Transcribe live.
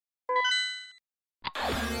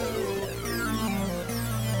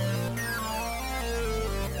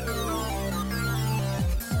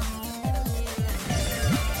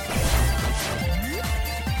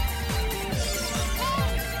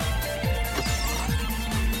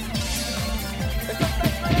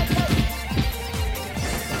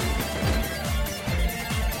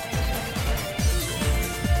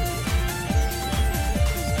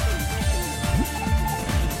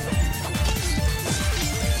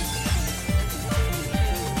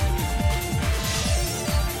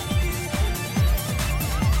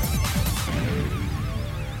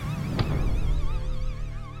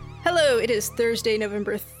it is Thursday,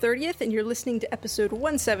 November 30th, and you're listening to episode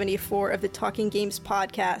 174 of the Talking Games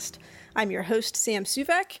podcast. I'm your host, Sam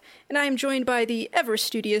Suvak, and I am joined by the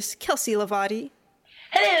ever-studious Kelsey Lavati.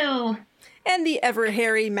 Hello! And the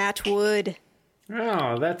ever-hairy Matt Wood.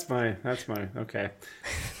 Oh, that's my, okay.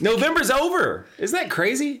 November's over! Isn't that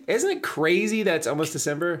crazy? Isn't it crazy that it's almost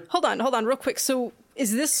December? Hold on, real quick. So,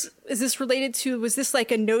 is this related to, was this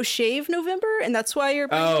like a no-shave November, and that's why you're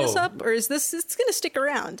bringing this up? Or is this, it's gonna stick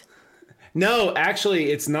around? No, actually,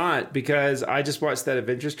 it's not, because I just watched that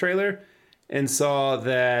Avengers trailer and saw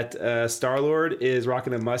that Star-Lord is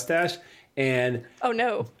rocking a mustache, and... Oh,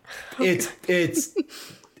 no. It's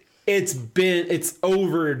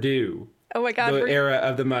overdue. Oh, my God. The era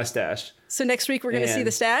of the mustache. So next week we're going to see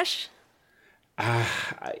the stash?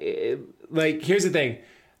 Here's the thing.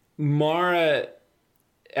 Mara,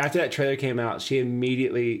 after that trailer came out, she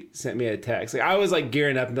immediately sent me a text. Like, I was like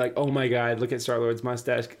gearing up and be like, oh my God, look at Star-Lord's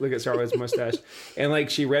mustache. Look at Star-Lord's mustache. And like,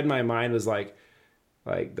 she read my mind, was like,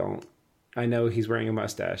 don't, I know he's wearing a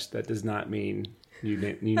mustache. That does not mean you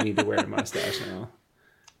need to wear a mustache now.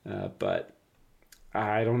 But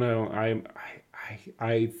I don't know.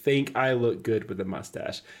 I think I look good with a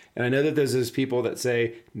mustache. And I know that there's those people that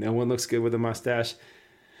say no one looks good with a mustache.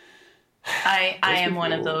 I am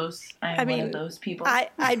one of those. I mean, one of those people.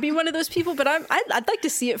 I'd be one of those people, but I'd like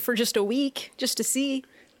to see it for just a week, just to see.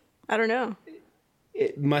 I don't know.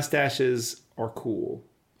 Mustaches are cool.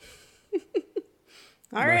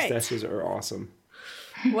 All right. Mustaches are awesome.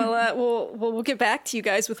 Well, we'll get back to you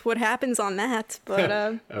guys with what happens on that, but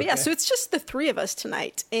okay. But yeah, so it's just the three of us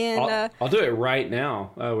tonight, and I'll do it right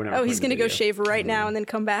now. We're not. Oh, he's gonna go shave right now and then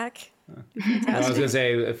come back. I was gonna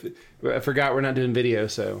say, I forgot we're not doing video,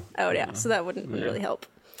 so. Oh yeah, so that wouldn't really help.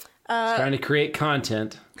 Trying to create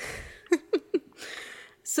content.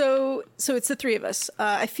 So it's the three of us.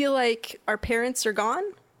 I feel like our parents are gone.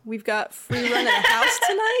 We've got free run of the house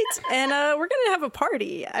tonight, and we're gonna have a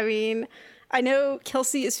party. I mean, I know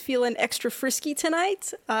Kelsey is feeling extra frisky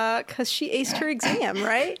tonight because she aced her exam,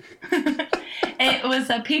 right? It was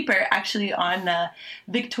a paper actually on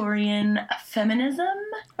Victorian feminism.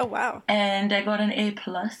 Oh wow! And I got an A+,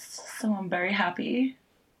 so I'm very happy.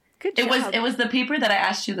 Good job. It was the paper that I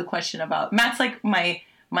asked you the question about. Matt's like my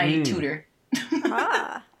tutor.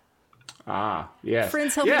 Friends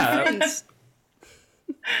Yes. helping friends.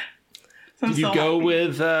 Did you go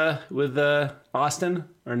with Austin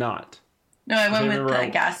or not? No, I went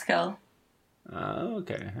with Gaskell. Oh,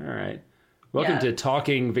 okay. All right. Welcome to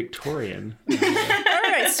Talking Victorian. All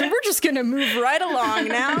right, so we're just going to move right along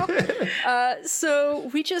now. So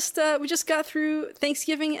we just got through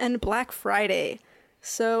Thanksgiving and Black Friday.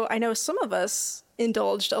 So I know some of us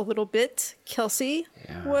indulged a little bit. Kelsey,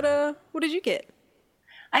 what did you get?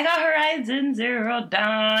 I got Horizon Zero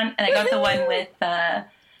Dawn, and I got the one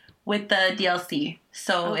with the DLC.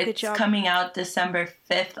 So it's coming out December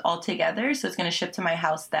 5th altogether. So it's going to ship to my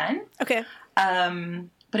house then. Okay.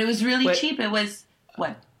 But it was really cheap. It was,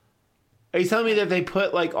 what? Are you telling me that they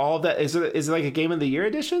put like all of that? Is it like a Game of the Year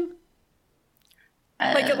edition?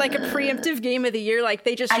 Like a preemptive Game of the Year? Like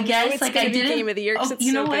they just I guess, it's going to be Game of the Year because it's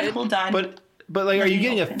so good. Hold on. But like, are you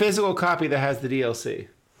getting a physical copy that has the DLC?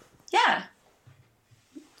 Yeah.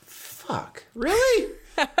 Fuck. Really?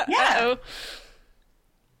 Yeah. Uh-oh.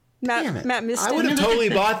 Matt missed it. I would have totally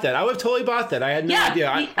bought that. I had no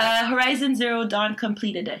idea. Horizon Zero Dawn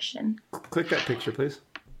Complete Edition. Click that picture, please.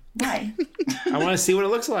 Why? I want to see what it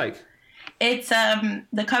looks like. It's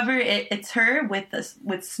the cover. It's her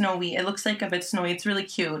with Snowy. It looks like a bit snowy. It's really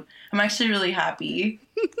cute. I'm actually really happy.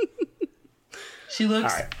 She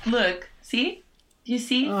looks. Right. Look. See? Do you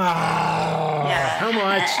see? Oh, yeah.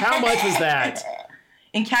 How much was that?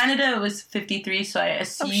 In Canada, it was 53, so I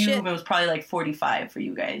assume it was probably like 45 for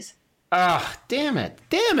you guys. Ah, damn it.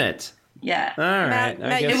 Yeah. All right.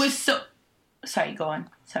 Matt, it was so... Sorry, go on.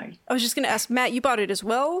 Sorry. I was just going to ask, Matt, you bought it as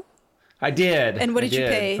well? I did. And what did you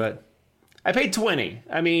pay? But I paid $20.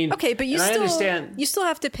 I mean... Okay, but you still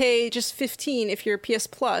have to pay just $15 if you're PS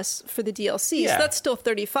Plus for the DLC, so that's still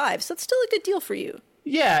 $35. So that's still a good deal for you.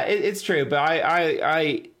 Yeah, it's true, but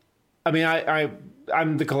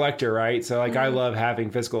I'm the collector, right? So like, I love having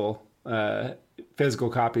physical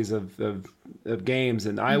copies of games,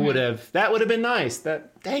 and that would have been nice.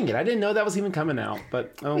 Dang it, I didn't know that was even coming out,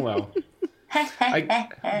 but oh well. It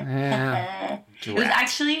was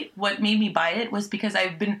actually what made me buy it was because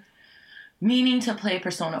I've been meaning to play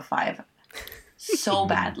Persona 5 so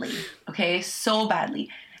badly, okay, so badly.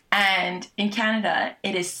 And in Canada,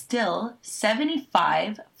 it is still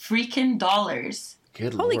 $75 freaking dollars.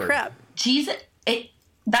 Good Holy Lord. crap. Jesus,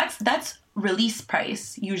 that's release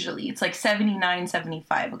price usually. It's like $79,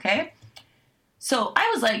 $75, okay? So I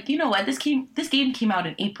was like, you know what? This game came out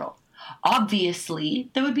in April. Obviously,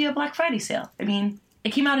 there would be a Black Friday sale. I mean, it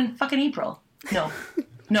came out in fucking April.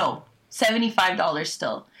 No, $75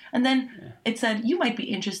 still. And then it said, you might be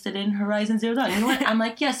interested in Horizon Zero Dawn. You know what? I'm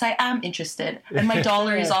like, yes, I am interested. And my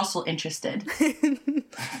dollar is also interested.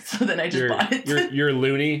 So then I just bought it. Your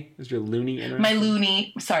loony? Is your loony interested? My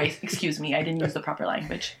loony, sorry, excuse me. I didn't use the proper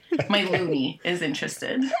language. My loony is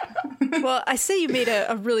interested. Well, I say you made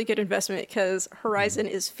a really good investment because Horizon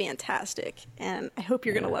is fantastic. And I hope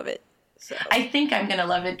you're going to love it. So. I think I'm going to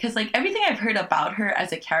love it because, like, everything I've heard about her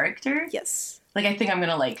as a character. Yes. Like, I think I'm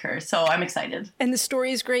going to like her, so I'm excited. And the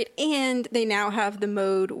story is great, and they now have the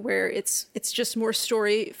mode where it's just more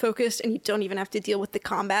story focused, and you don't even have to deal with the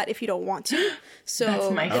combat if you don't want to. So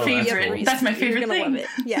that's my favorite. That's my favorite thing. Love it.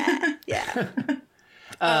 Yeah.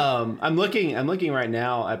 I'm looking right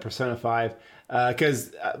now at Persona 5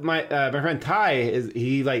 because my friend Ty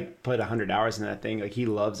he like put 100 hours in that thing. Like he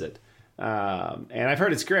loves it, and I've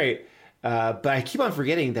heard it's great. But I keep on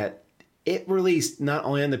forgetting that it released not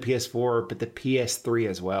only on the PS4 but the PS3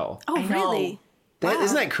 as well. Oh, really?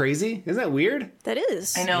 Isn't that crazy? Isn't that weird? That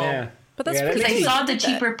is. I know. Yeah. But that's pretty because I saw the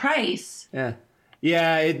cheaper price. Yeah.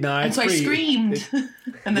 Yeah, and so I screamed.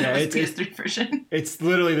 And then it was PS3 version. It's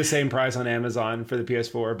literally the same price on Amazon for the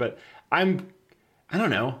PS4, but I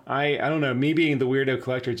don't know. I don't know. Me being the weirdo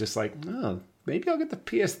collector, just like, oh, maybe I'll get the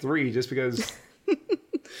PS3 just because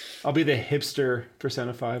I'll be the hipster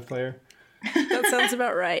Persona 5 player. That sounds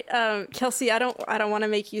about right. Kelsey, I don't want to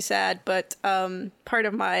make you sad, but part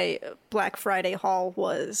of my Black Friday haul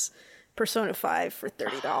was Persona 5 for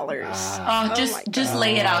 $30. Just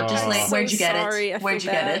lay it out. Where'd you get it? Where'd you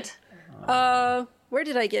get it? Where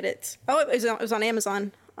did I get it? Oh, it was on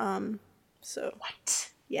Amazon. So what?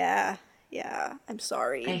 Yeah. I'm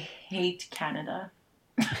sorry. I hate Canada.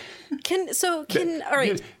 All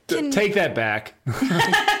right. Take that back.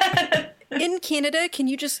 In Canada, can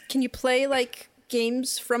you play like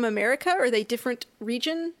games from America? Are they different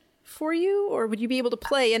region for you, or would you be able to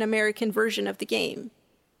play an American version of the game?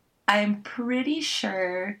 I'm pretty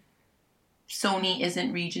sure Sony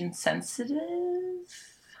isn't region sensitive.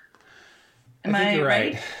 Am I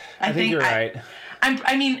right? I think you're right.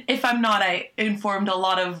 I mean, if I'm not, I informed a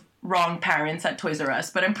lot of wrong parents at Toys R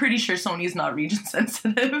Us, but I'm pretty sure Sony's not region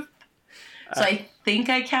sensitive. So I think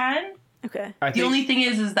I can. Okay. The only thing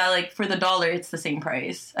is that, like, for the $1, it's the same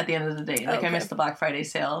price at the end of the day. Like, okay. I missed the Black Friday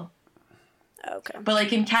sale. Okay. But,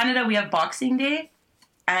 like, in Canada, we have Boxing Day,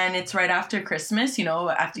 and it's right after Christmas. You know,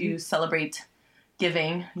 after you celebrate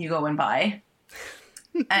giving, you go and buy.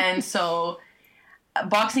 And so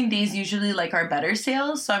Boxing Day is usually, like, our better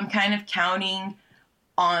sales. So I'm kind of counting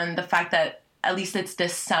on the fact that at least it's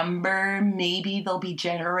December. Maybe they'll be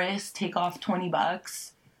generous, take off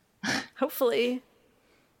 $20. Hopefully.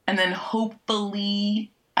 And then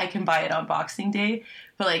hopefully I can buy it on Boxing Day.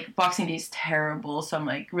 But, like, Boxing Day is terrible. So I'm,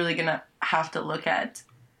 like, really going to have to look at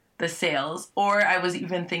the sales. Or I was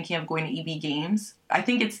even thinking of going to EB Games. I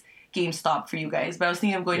think it's GameStop for you guys. But I was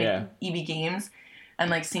thinking of going to EB Games and,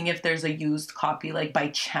 like, seeing if there's a used copy, like, by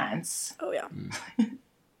chance. Oh,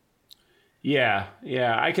 yeah.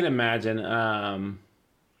 Yeah, I can imagine. I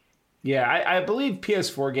believe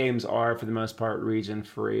PS4 games are, for the most part, region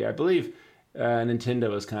free. I believe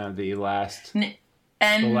Nintendo was kind of the last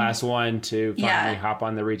one to finally hop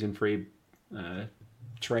on the region free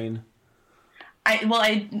train.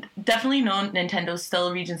 I definitely know Nintendo's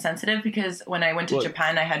still region sensitive because when I went to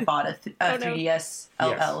Japan, I had bought a 3DS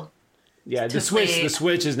LL. Yeah, the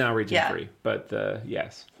Switch is now region free, but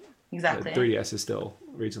yes, exactly. The 3DS is still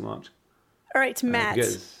region locked. All right, Matt.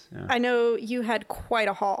 I know you had quite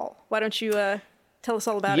a haul. Why don't you tell us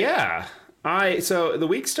all about it? Yeah. So the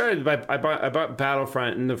week started by I bought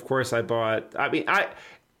Battlefront, and of course I bought.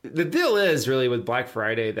 The deal is really with Black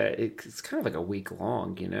Friday that it's kind of like a week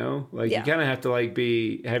long, you know. Like you kind of have to like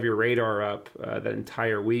have your radar up that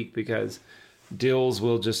entire week because deals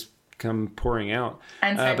will just come pouring out.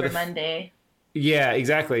 And Cyber Monday. Yeah,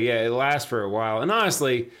 exactly. Yeah, it lasts for a while, and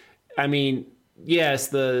honestly, I mean, yes,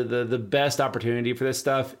 the best opportunity for this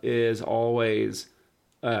stuff is always,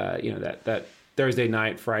 that Thursday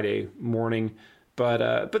night, Friday morning,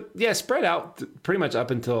 but yeah, spread out pretty much up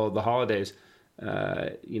until the holidays.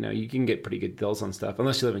 You can get pretty good deals on stuff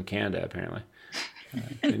unless you live in Canada, apparently.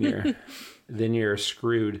 Then you're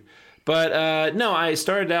screwed. But no, I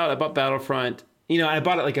started out. I bought Battlefront. I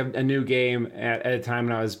bought it like a new game at a time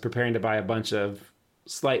when I was preparing to buy a bunch of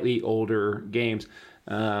slightly older games.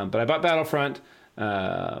 But I bought Battlefront.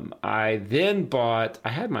 I then bought. I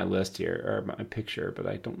had my list here or my picture, but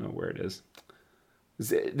I don't know where it is.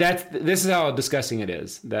 This is how disgusting it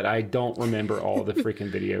is that I don't remember all the freaking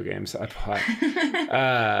video games I bought.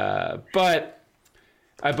 But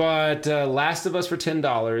I bought Last of Us for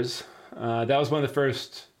 $10. That was one of the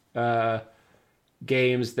first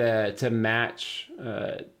games to match.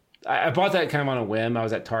 I bought that kind of on a whim. I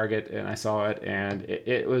was at Target and I saw it, and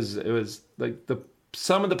it was like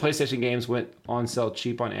some of the PlayStation games went on sale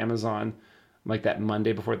cheap on Amazon, like that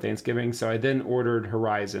Monday before Thanksgiving. So I then ordered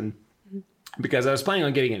Horizon because I was planning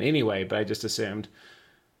on getting it anyway, but I just assumed,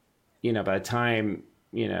 by the time,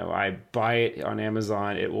 I buy it on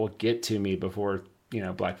Amazon, it will get to me before,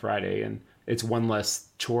 Black Friday. And it's one less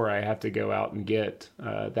chore I have to go out and get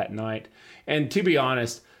that night. And to be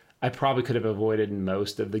honest, I probably could have avoided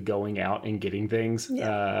most of the going out and getting things.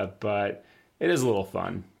 Yeah. But it is a little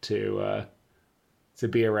fun to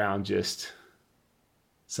be around just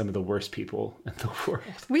some of the worst people in the world.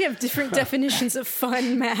 We have different definitions of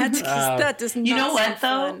fun, Matt, because that does not You know what,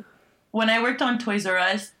 though? fun. When I worked at Toys R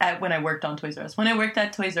Us,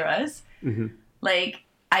 Mm-hmm. like,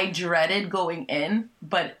 I dreaded going in,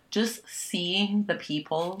 but just seeing the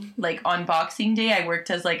people, like, on Boxing Day, I worked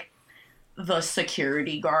as, like, the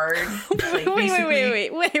security guard. Like,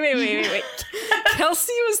 Wait.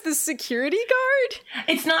 Kelsey was the security guard?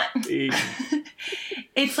 It's not...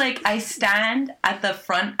 It's like I stand at the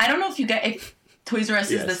front. I don't know if Toys R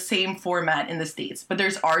Us is the same format in the States, but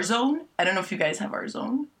there's R Zone. I don't know if you guys have R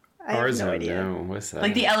Zone. I have no idea. No. What's that?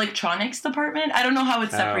 Like the electronics department. I don't know how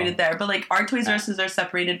it's separated there, but like our Toys R Us's are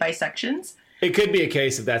separated by sections. It could be a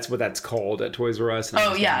case if that's what that's called at Toys R Us.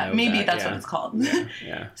 Oh yeah, maybe that's what it's called.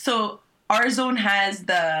 Yeah. So R Zone has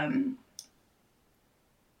the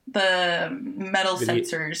metal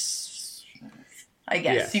sensors. I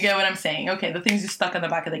guess. Yes. You get what I'm saying. Okay, the things you stuck on the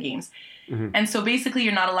back of the games. Mm-hmm. And so basically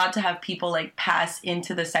you're not allowed to have people like pass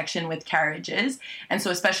into the section with carriages. And so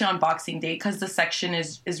especially on Boxing Day, because the section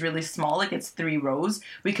is really small, like it's 3 rows,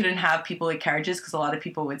 we couldn't have people with carriages because a lot of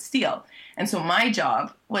people would steal. And so my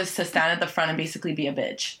job was to stand at the front and basically be a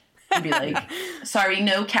bitch. And be like, sorry,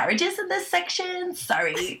 no carriages in this section.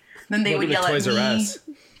 Sorry. Then they would yell at me.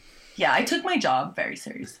 Yeah, I took my job very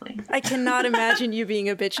seriously. I cannot imagine you being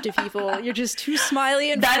a bitch to people. You're just too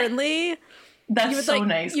smiley and friendly. That's would, so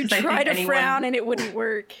nice. You try to frown and it wouldn't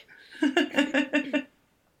work. I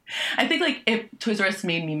think like if Toys R Us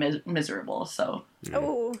made me miserable, so.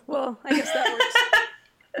 Oh, well, I guess that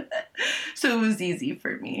works. So it was easy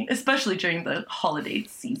for me, especially during the holiday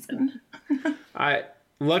season.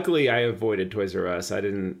 Luckily I avoided Toys R Us.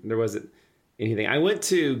 There wasn't anything. I went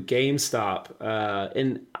to GameStop,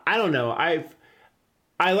 and I don't know.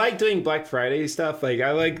 I like doing Black Friday stuff. Like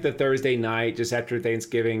I like the Thursday night just after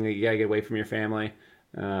Thanksgiving. You gotta get away from your family,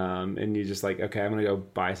 and you just like, okay, I'm gonna go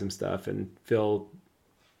buy some stuff and fill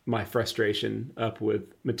my frustration up with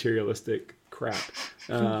materialistic crap.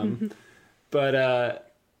 But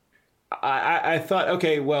I thought,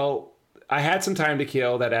 okay, well, I had some time to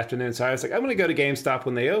kill that afternoon, so I was like, I'm going to go to GameStop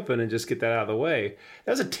when they open and just get that out of the way.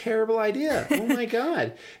 That was a terrible idea. Oh my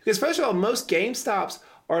God. Because first of all, most GameStops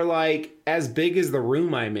are like as big as the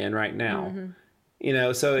room I'm in right now.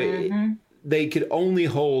 Mm-hmm. So they could only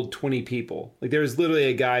hold 20 people. Like there was literally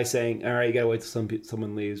a guy saying, all right, you got to wait till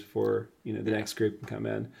someone leaves before, the next group can come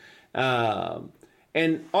in.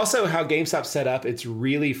 And also how GameStop's set up, it's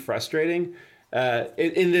really frustrating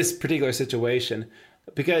in this particular situation,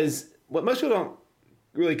 because what most people don't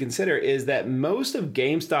really consider is that most of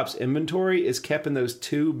GameStop's inventory is kept in those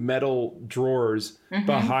 2 metal drawers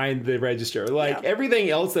behind the register. Like everything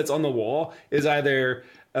else that's on the wall is either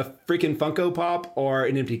a freaking Funko Pop or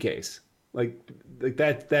an empty case. Like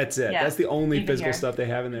that's it. Yeah, that's the only physical stuff they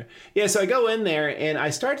have in there. Yeah, so I go in there and I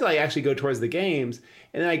start to like actually go towards the games,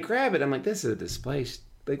 and then I grab it. I'm like, this is a display.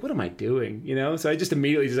 Like, what am I doing? So I just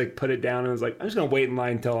immediately just like put it down and I was like, I'm just gonna wait in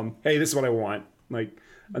line and tell them, hey, this is what I want. Like,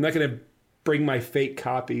 I'm not gonna bring my fake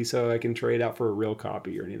copy so I can trade out for a real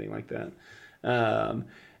copy or anything like that.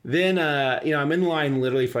 Then I'm in line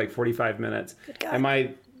literally for like 45 minutes. Good God. And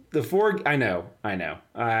I know.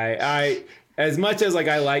 I as much as like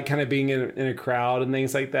I like kind of being in a crowd and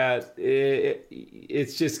things like that, it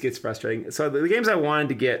just gets frustrating. So the games I wanted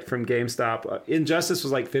to get from GameStop, Injustice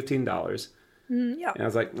was like $15. Yeah. And I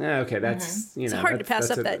was like, okay, that's it's hard to pass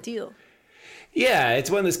up that deal. Yeah, it's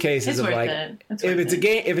one of those cases of like, if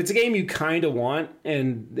it's a game you kind of want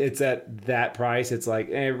and it's at that price, it's like,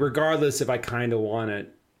 regardless if I kind of want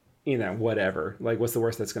it, whatever. Like, what's the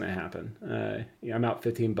worst that's going to happen? I'm out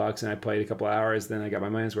 $15 and I played a couple hours, then I got my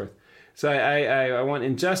money's worth. So I want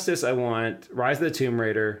Injustice. I want Rise of the Tomb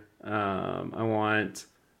Raider. I want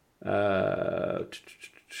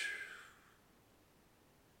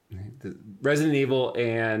Resident Evil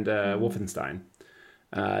and Wolfenstein.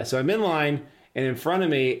 So I'm in line, and in front of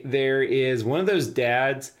me there is one of those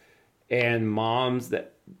dads and moms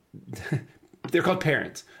that they're called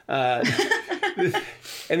parents, and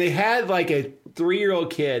they had like a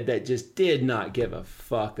 3-year-old kid that just did not give a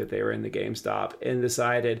fuck that they were in the GameStop and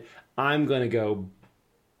decided, I'm gonna go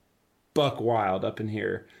buck wild up in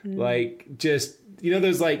here. Like, just, you know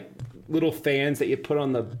those like little fans that you put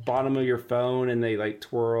on the bottom of your phone and they like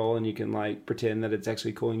twirl and you can like pretend that it's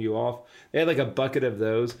actually cooling you off? They had like a bucket of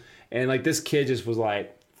those, and like this kid just was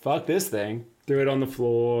like, fuck this thing, threw it on the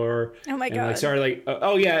floor. Oh my and God. like started like,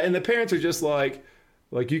 oh yeah, and the parents are just like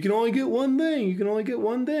you can only get one thing, you can only get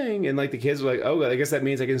one thing, and like the kids were like, oh, I guess that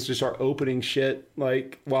means I can just start opening shit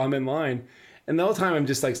like while I'm in line. And the whole time I'm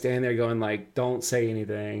just like standing there going like, don't say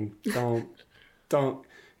anything. Don't,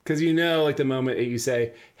 because you know, like the moment that you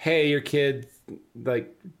say, hey, your kid's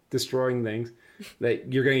like destroying things,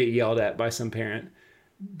 that you're going to get yelled at by some parent.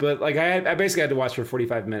 But like I basically had to watch for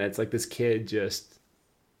 45 minutes, like this kid just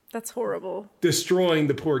That's horrible. destroying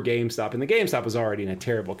the poor GameStop. And the GameStop was already in a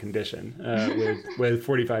terrible condition with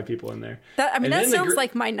 45 people in there. That And that then the sounds gr-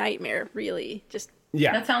 like my nightmare, really. Just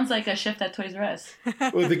Yeah. That sounds like a shift at Toys R Us.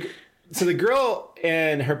 Well, so the girl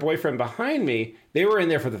and her boyfriend behind me, they were in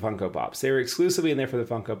there for the Funko Pops. They were exclusively in there for the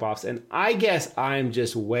Funko Pops. And I guess I'm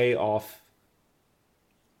just way off.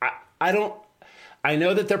 I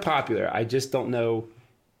know that they're popular. I just don't know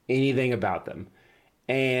anything about them.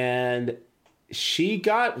 And she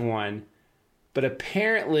got one, but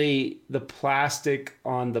apparently the plastic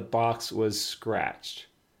on the box was scratched.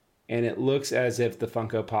 And it looks as if the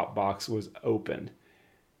Funko Pop box was opened.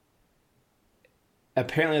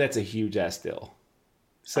 Apparently that's a huge ass deal.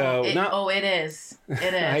 So it is.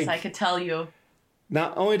 It is. I could tell you.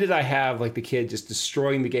 Not only did I have like the kid just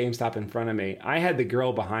destroying the GameStop in front of me, I had the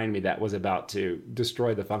girl behind me that was about to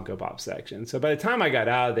destroy the Funko Pop section. So by the time I got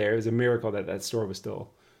out of there, it was a miracle that that store was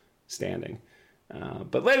still standing.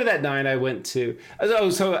 But later that night, I went to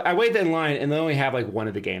so I waited in line, and they only have like one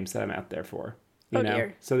of the games that I'm out there for. You know,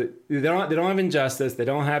 dear. so they don't have Injustice, they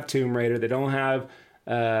don't have Tomb Raider, they don't have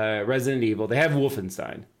Resident Evil, they have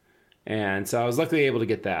Wolfenstein, and so I was luckily able to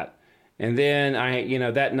get that. And then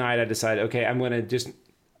that night I decided, okay, I'm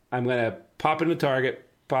gonna pop into Target,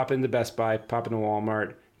 pop into Best Buy, pop into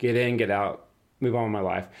Walmart, get in, get out, move on with my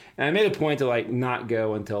life. And I made a point to like not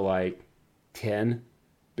go until like 10,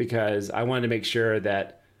 because I wanted to make sure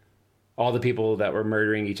that all the people that were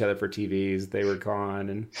murdering each other for TVs, they were gone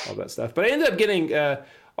and all that stuff. But I ended up getting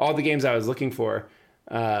all the games I was looking for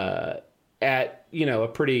at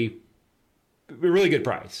a really good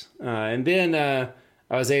price. And then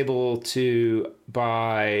I was able to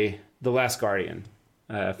buy The Last Guardian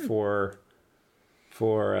for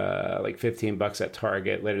like $15 at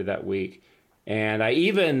Target later that week. And I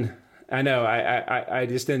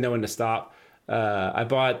just didn't know when to stop. I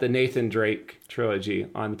bought the Nathan Drake trilogy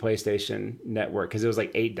on the PlayStation Network because it was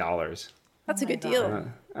like $8. that's a good deal.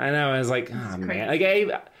 I know. I was like, oh man, like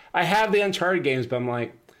I have the Uncharted games, but I'm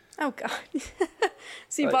like, Oh God.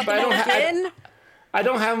 So you But bought I them don't all again? I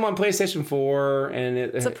don't have them on PlayStation 4, and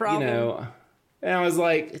it's a problem. And I was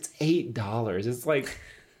like, it's $8. It's like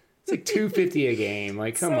 $2.50 a game.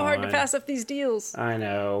 Like, come So on. hard to pass up these deals. I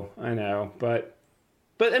know, but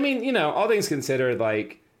I mean, all things considered,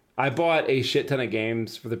 like I bought a shit ton of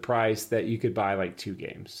games for the price that you could buy like 2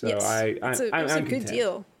 games. So Yes. I'm It's a good content.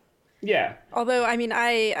 deal. Yeah. Although, I mean,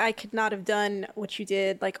 I could not have done what you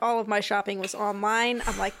did. Like, all of my shopping was online.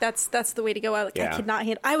 I'm like, that's the way to go. I Yeah. could not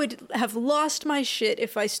handle. I would have lost my shit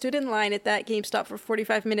if I stood in line at that GameStop for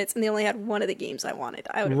 45 minutes and they only had one of the games I wanted.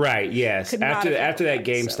 I would. Right. Yes. Could not After have that handled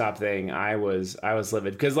that, GameStop thing, I was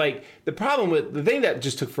livid because like the thing that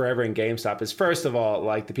just took forever in GameStop is, first of all,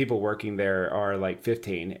 like the people working there are like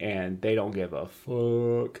 15 and they don't give a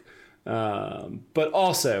fuck. But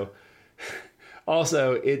also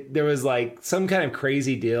there was like some kind of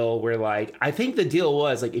crazy deal where like I think the deal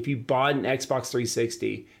was like if you bought an Xbox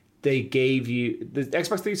 360, they gave you the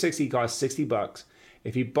Xbox 360 cost $60.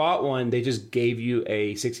 If you bought one, they just gave you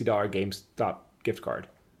a $60 GameStop gift card.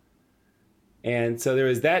 And so there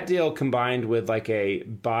was that deal combined with like a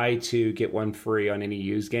buy 2 get 1 free on any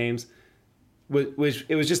used games, which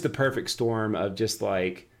it was just the perfect storm of just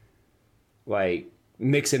like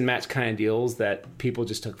mix and match kind of deals that people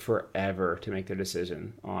just took forever to make their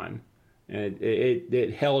decision on, and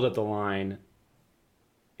it held up the line.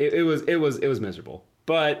 It was miserable,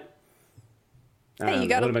 but Hey, you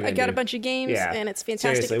got a bunch of games, Yeah. and it's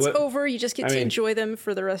fantastic. Seriously, It's over. You just get to mean, enjoy them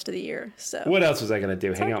for the rest of the year. So what else was I gonna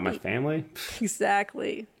do? Hang out with my beat. family?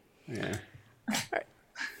 exactly. Yeah. All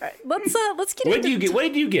right, let's get What into did you get? What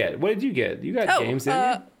did you get? You got games,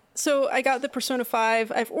 didn't you? So I got the Persona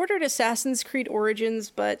 5. I've ordered Assassin's Creed Origins,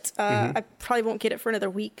 but I probably won't get it for another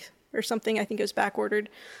week or something. I think it was back ordered.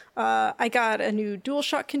 I got a new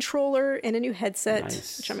DualShock controller and a new headset,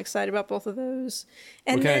 which I'm excited about both of those.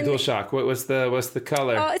 And what kind of DualShock? What's the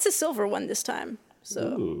color? It's a silver one this time,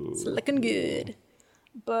 so it's looking good.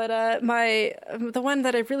 But the one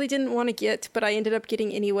that I really didn't want to get, but I ended up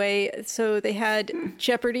getting anyway. So they had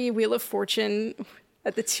Jeopardy, Wheel of Fortune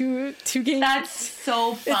at the two games. That's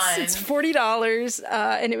so fun. It's $40,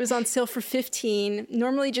 and it was on sale for $15.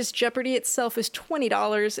 Normally, just Jeopardy itself is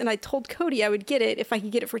 $20, and I told Cody I would get it if I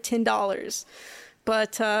could get it for $10.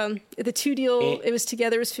 But the two deal, it was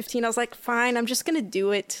together, it was $15. I was like, fine, I'm just gonna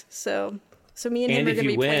do it. So me and him are gonna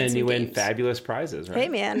be playing some games. And if you win, you win fabulous prizes, right? Hey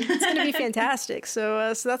man, it's gonna be fantastic.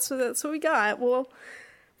 So that's what we got. We'll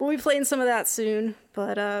be playing some of that soon,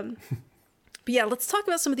 but yeah, let's talk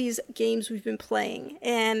about some of these games we've been playing.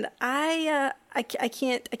 And I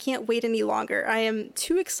can't wait any longer. I am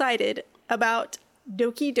too excited about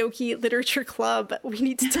Doki Doki Literature Club. We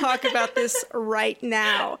need to talk about this right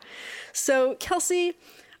now. So Kelsey,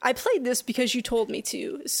 I played this because you told me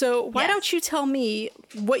to. So why don't you tell me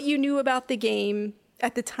what you knew about the game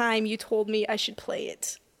at the time you told me I should play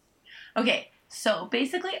it? Okay, so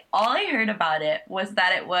basically all I heard about it was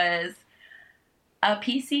that it was a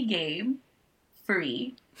PC game,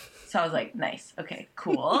 free. So I was like, nice, okay,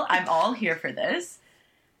 cool. I'm all here for this.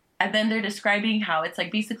 And then they're describing how it's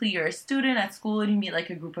like basically you're a student at school and you meet like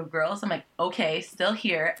a group of girls. I'm like, okay, still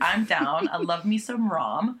here. I'm down. I love me some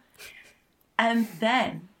ROM. And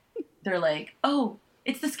then they're like, oh,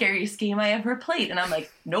 it's the scariest game I ever played. And I'm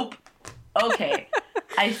like, nope. Okay.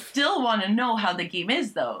 I still want to know how the game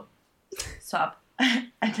is, though. So I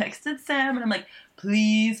texted Sam, and I'm like,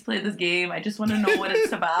 please play this game. I just want to know what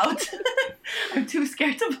it's about. I'm too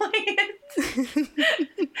scared to play it.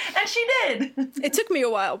 And she did. It took me a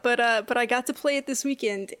while, but I got to play it this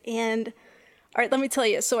weekend. And all right, let me tell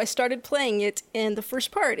you. So I started playing it, and the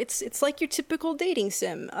first part, it's like your typical dating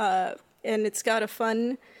sim. And it's got a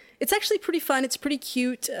fun... It's actually pretty fun. It's pretty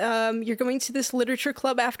cute. You're going to this literature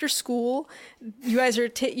club after school. You guys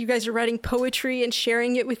are writing poetry and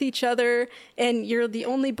sharing it with each other. And you're the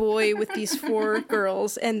only boy with these 4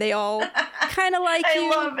 girls, and they all kind of like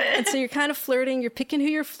you. I love it. And so you're kind of flirting. You're picking who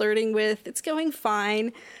you're flirting with. It's going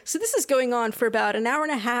fine. So this is going on for about an hour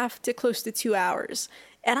and a half to close to 2 hours.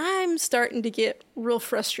 And I'm starting to get real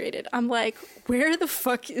frustrated. I'm like, where the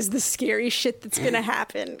fuck is the scary shit that's going to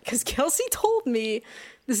happen? Because Kelsey told me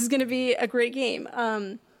this is going to be a great game.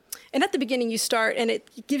 And at the beginning you start and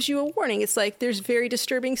it gives you a warning. It's like, there's very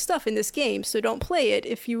disturbing stuff in this game, so don't play it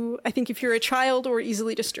if you're a child or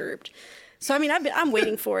easily disturbed. So, I mean, I'm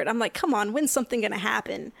waiting for it. I'm like, come on, when's something going to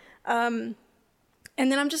happen? And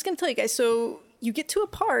then I'm just going to tell you guys. So you get to a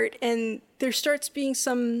part and there starts being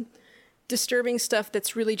some disturbing stuff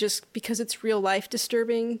that's really just because it's real life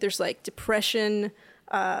disturbing. There's like depression,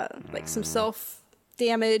 like some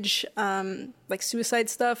self-damage, like suicide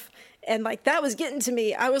stuff. And like that was getting to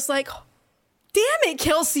me. I was like, damn it,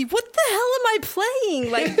 Kelsey, what the hell am I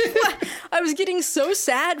playing? Like, what? I was getting so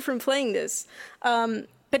sad from playing this.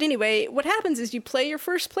 But anyway, what happens is you play your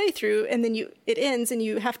first playthrough and then it ends and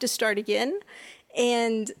you have to start again.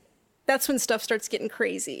 And that's when stuff starts getting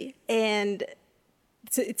crazy. And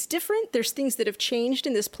it's different. There's things that have changed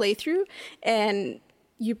in this playthrough, and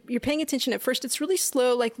you're paying attention. At first, it's really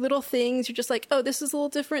slow, like little things. You're just like, oh, this is a little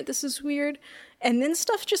different. This is weird. And then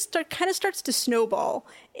stuff just kind of starts to snowball.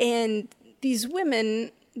 And these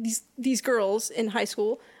women, these girls in high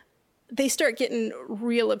school, they start getting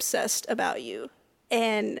real obsessed about you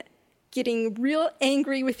and getting real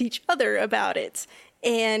angry with each other about it.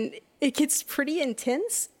 And it gets pretty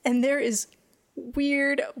intense, and there is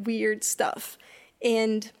weird stuff.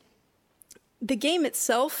 And the game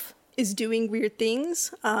itself is doing weird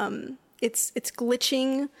things. It's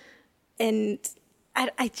glitching, and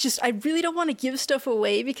I really don't want to give stuff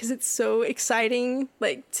away because it's so exciting,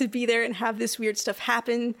 like to be there and have this weird stuff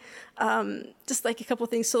happen. Just like a couple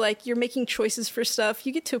things. So like you're making choices for stuff.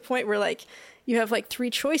 You get to a point where like you have like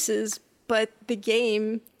 3 choices, but the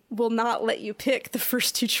game will not let you pick the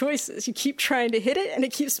first 2 choices. You keep trying to hit it and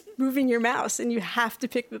it keeps moving your mouse and you have to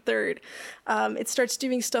pick the third. It starts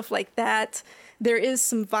doing stuff like that. There is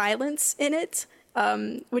some violence in it,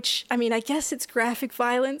 which, I mean, I guess it's graphic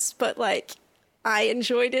violence, but like I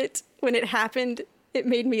enjoyed it when it happened. It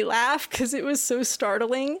made me laugh because it was so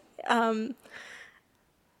startling. And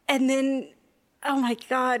then, oh my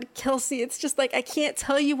God, Kelsey, it's just like, I can't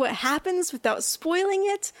tell you what happens without spoiling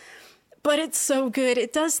it. But it's so good.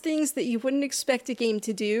 It does things that you wouldn't expect a game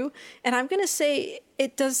to do. And I'm going to say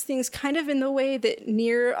it does things kind of in the way that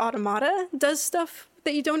Nier Automata does stuff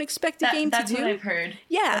that you don't expect a game to do. That's what I've heard.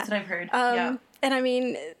 Yeah. That's what I've heard. Yeah. And I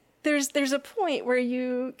mean, there's a point where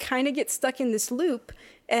you kind of get stuck in this loop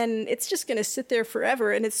and it's just going to sit there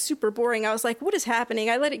forever and it's super boring. I was like, what is happening?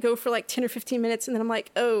 I let it go for like 10 or 15 minutes and then I'm like,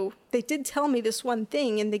 oh, they did tell me this one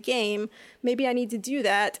thing in the game. Maybe I need to do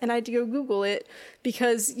that. And I had to go Google it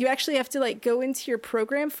because you actually have to like go into your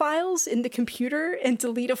program files in the computer and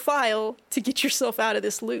delete a file to get yourself out of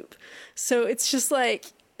this loop. So it's just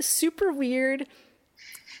like super weird,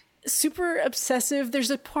 super obsessive.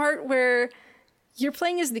 There's a part where you're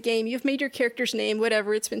playing as the game, you've made your character's name,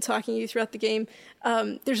 whatever, it's been talking to you throughout the game.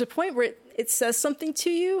 There's a point where it says something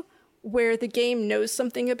to you where the game knows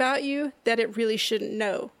something about you that it really shouldn't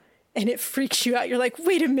know. And it freaks you out. You're like,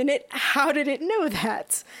 wait a minute, how did it know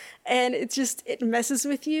that? And it messes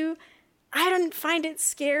with you. I don't find it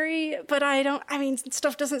scary, but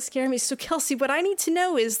stuff doesn't scare me. So Kelsey, what I need to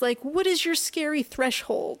know is like, what is your scary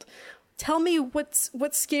threshold? Tell me what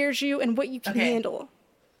scares you and what you can handle.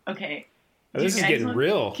 Okay. Oh, this is getting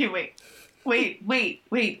real. Okay,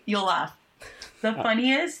 wait. You'll laugh. The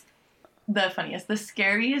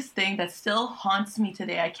scariest thing that still haunts me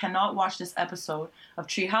today. I cannot watch this episode of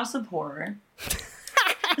Treehouse of Horror.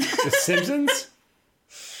 The Simpsons?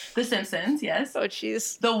 The Simpsons, yes. Oh,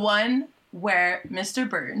 jeez. The one where Mr.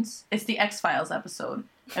 Burns, it's the X-Files episode,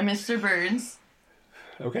 and Mr. Burns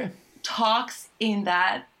talks in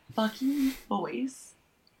that fucking voice.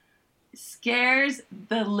 Scares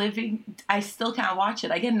the living. I still can't watch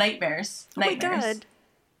it. I get nightmares. Oh my God.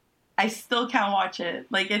 I still can't watch it.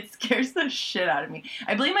 Like, it scares the shit out of me.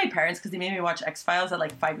 I blame my parents because they made me watch X-Files at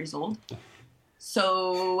like 5 years old.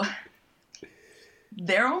 So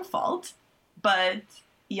their own fault. But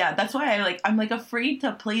yeah, that's why I'm afraid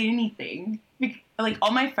to play anything. Like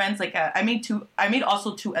all my friends, I made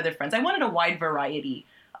also 2 other friends. I wanted a wide variety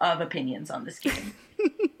of opinions on this game.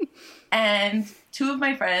 And 2 of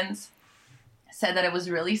my friends said that it was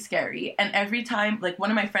really scary. And every time, like one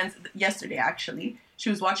of my friends, yesterday actually, she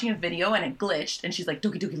was watching a video and it glitched. And she's like,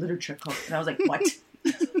 Doki Doki Literature Club. And I was like, what?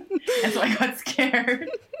 And so I got scared.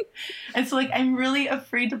 And so I'm really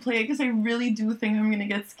afraid to play it because I really do think I'm going to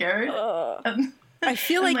get scared. I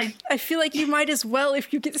feel like you might as well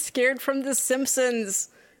if you get scared from The Simpsons.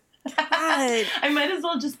 God. I might as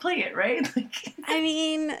well just play it, right? I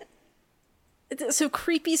mean, so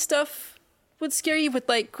creepy stuff would scare you with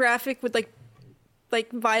graphic with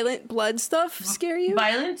violent blood stuff scare you?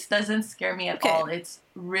 Violence doesn't scare me at all. It's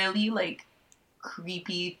really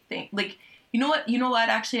creepy thing. You know what?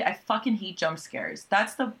 Actually, I fucking hate jump scares.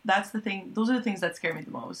 That's the thing. Those are the things that scare me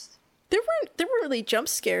the most. There weren't really jump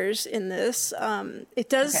scares in this. It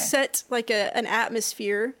does set an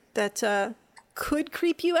atmosphere that could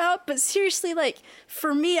creep you out, but seriously,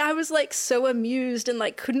 for me, I was so amused and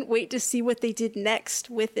couldn't wait to see what they did next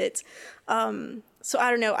with it. So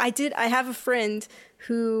I don't know. I have a friend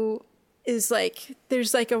who is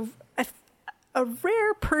there's a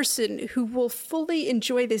rare person who will fully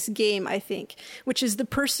enjoy this game, I think, which is the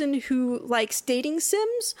person who likes dating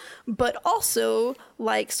sims, but also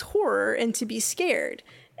likes horror and to be scared.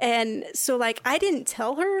 And so, I didn't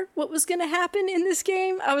tell her what was going to happen in this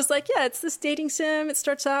game. I was like, yeah, it's this dating sim. It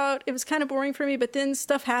starts out, it was kind of boring for me, but then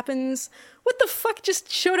stuff happens. What the fuck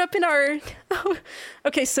just showed up in our... Oh.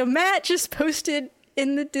 Okay, so Matt just posted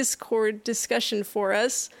in the Discord discussion for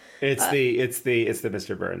us. It's the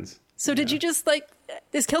Mr. Burns. So did you just,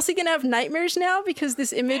 is Kelsey going to have nightmares now because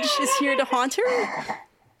this image is here to haunt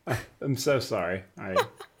her? I'm so sorry. I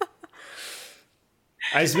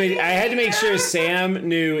had to make sure Sam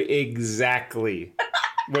knew exactly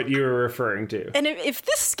what you were referring to. And if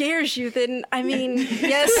this scares you, then,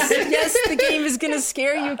 yes, the game is going to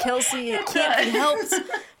scare you, Kelsey. It can't be helped.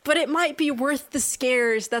 But it might be worth the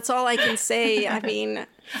scares. That's all I can say. I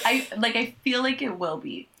feel like it will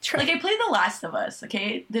be. I played The Last of Us,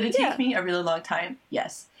 okay? Did it take me a really long time?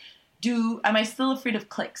 Yes. Am I still afraid of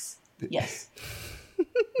clicks? Yes.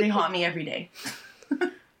 They haunt me every day.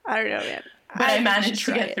 I don't know, man. But I managed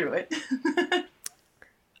to get through it.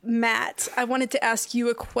 Matt, I wanted to ask you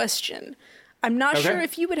a question. I'm not sure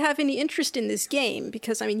if you would have any interest in this game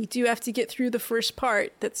because, you do have to get through the first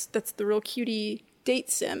part. That's the real cutie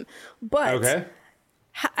date sim. But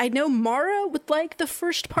I know Mara would like the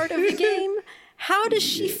first part of the game. How does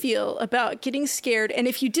she feel about getting scared? And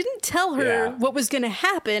if you didn't tell her what was going to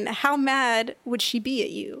happen, how mad would she be at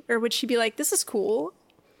you? Or would she be like, this is cool?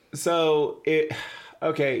 So she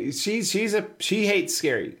hates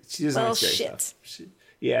scary. She doesn't like scary stuff.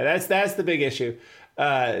 That's the big issue.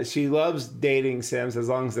 She loves dating sims as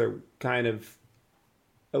long as they're kind of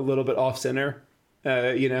a little bit off center.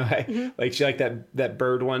 Like she liked that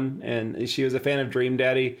bird one, and she was a fan of Dream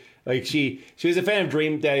Daddy. Like she was a fan of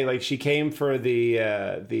Dream Daddy. Like she came for the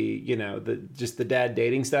just the dad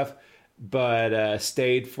dating stuff, but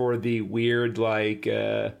stayed for the weird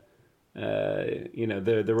the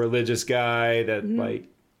religious guy that like.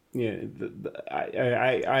 Yeah,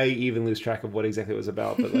 I even lose track of what exactly it was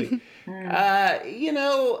about, but like,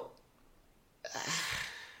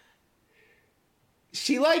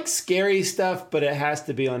 she likes scary stuff, but it has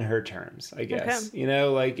to be on her terms, I guess. Okay.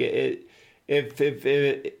 Like if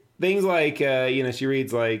things like she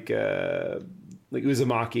reads like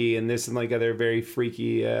Uzumaki and this and like other very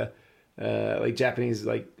freaky like Japanese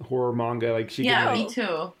like horror manga, like she yeah, can, me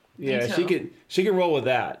too. Yeah, she can roll with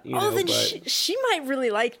that. Then she might really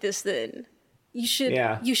like this. Then you should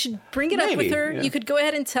bring it up with her. Yeah. You could go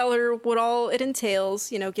ahead and tell her what all it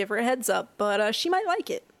entails. Give her a heads up, but she might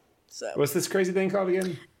like it. So what's this crazy thing called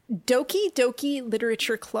again? Doki Doki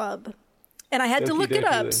Literature Club, and I had to look it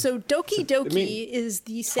up. So Doki Doki is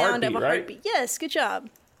the sound of a heartbeat. Right? Yes, good job.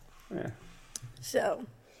 Yeah. So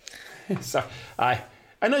I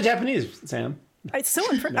know Japanese, Sam.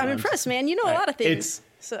 I'm impressed, man. You know a lot of things.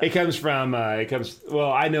 It comes from I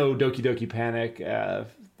know Doki Doki Panic,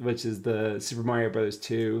 which is the Super Mario Brothers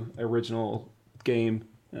 2 original game,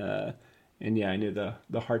 and yeah, I knew the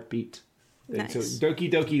heartbeat thing. Nice. So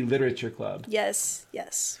Doki Doki Literature Club. Yes.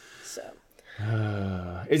 So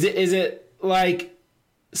is it like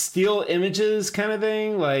still images kind of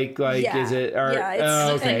thing? Like is it?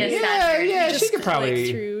 It's okay. She could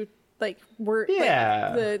probably through. Like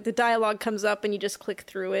the dialogue comes up and you just click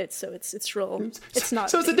through it, so it's real. It's not.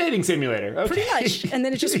 So it's a dating simulator, okay. Pretty much, and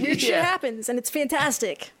then it just weird shit happens, and it's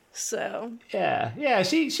fantastic. So yeah,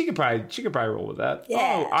 she could probably roll with that.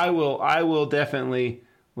 Yeah. Oh, I will definitely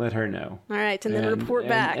let her know. All right, and then report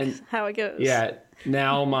back how it goes. Yeah.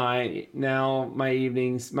 Now my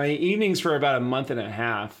evenings for about a month and a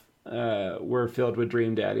half were filled with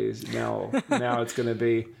Dream Daddies. Now it's gonna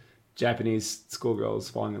be Japanese schoolgirls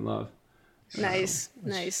falling in love. Nice.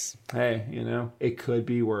 Hey, it could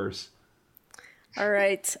be worse. All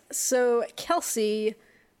right. So, Kelsey,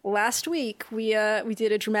 last week we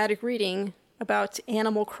did a dramatic reading about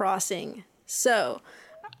Animal Crossing. So,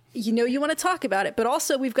 you want to talk about it, but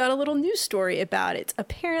also we've got a little news story about it.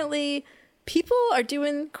 Apparently, people are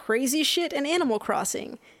doing crazy shit in Animal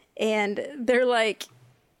Crossing, and they're like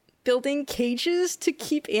building cages to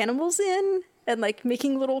keep animals in. And like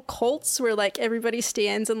making little cults where like everybody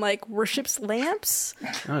stands and like worships lamps.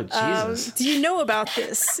 Oh Jesus! Do you know about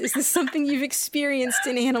this? Is this something you've experienced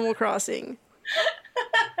in Animal Crossing?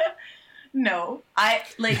 No, I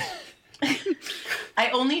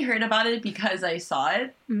only heard about it because I saw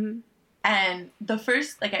it, and the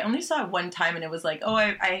first I only saw it one time, and it was like, oh,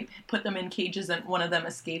 I put them in cages and one of them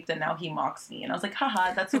escaped, and now he mocks me, and I was like,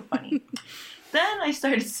 haha, that's so funny. Then I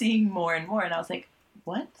started seeing more and more, and I was like,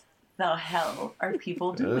 what the hell are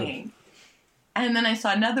people doing? And then I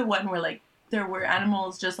saw another one where like there were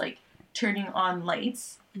animals just like turning on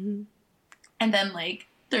lights, and then like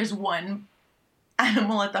there's one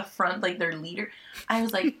animal at the front, like their leader. I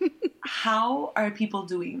was like, how are people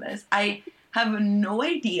doing this? I have no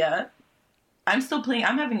idea. I'm still playing.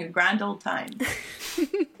 I'm having a grand old time.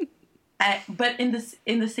 But in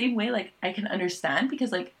the same way, like I can understand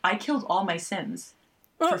because like I killed all my Sims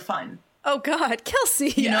for fun. Oh God,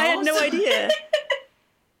 Kelsey! I had no idea.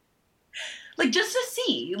 Like just to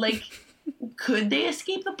see, like, could they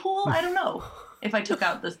escape the pool? I don't know. If I took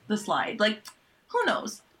out the slide, like, who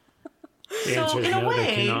knows? The answer is no,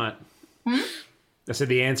 they cannot. I said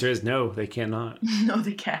the answer is no, they cannot. No,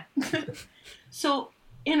 they can't. So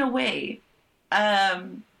in a way,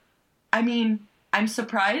 I mean, I'm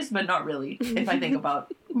surprised, but not really. If I think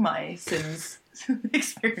about my Sims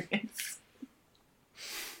experience.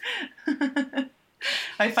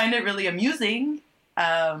 I find it really amusing,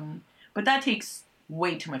 but that takes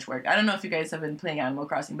way too much work. I don't know if you guys have been playing Animal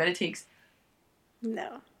Crossing, but it takes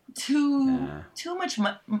too much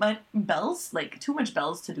bells, like too much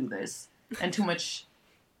bells to do this, and too much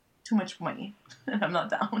money. I'm not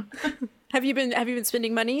down. Have you been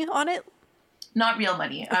spending money on it? Not real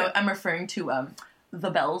money. Okay. I'm referring to the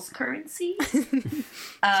bells currency.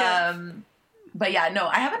 But yeah, no,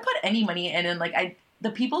 I haven't put any money in, and like the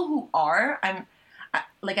people who are, I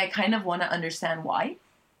kind of want to understand why.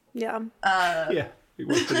 Yeah. Like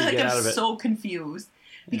I'm so confused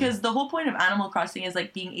because the whole point of Animal Crossing is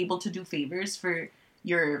like being able to do favors for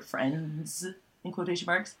your friends in quotation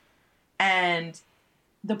marks, and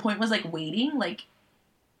the point was like waiting. Like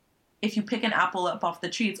if you pick an apple up off the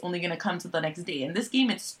tree, it's only going to come to the next day. In this game,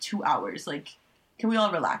 it's 2 hours. Like, can we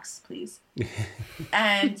all relax, please?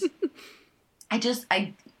 And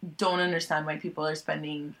I don't understand why people are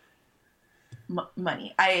spending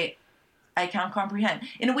money. I can't comprehend.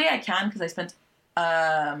 In a way, I can, because I spent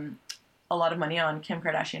a lot of money on Kim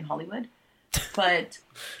Kardashian Hollywood. But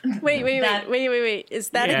wait. Is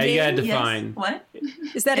that a game? You gotta define. Yes. What?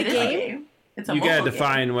 Is that a game? It's a you gotta mobile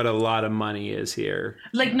define game. what a lot of money is here.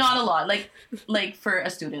 Like, not a lot. Like for a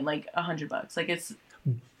student, like $100. Like, it's,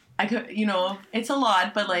 I could, it's a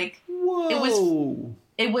lot, but like, Whoa.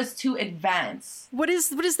 it was to advance. What is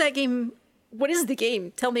that game? What is the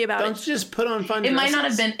game? Tell me about Don't it. you just put on fun It might not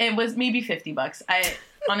dresses? have been. It was maybe $50. I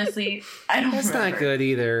honestly, I don't. That's remember. not good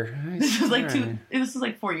either. This was like Alright. This was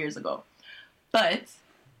like 4 years ago, but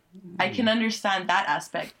I can understand that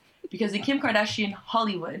aspect, because in Kim Kardashian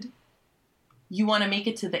Hollywood, you want to make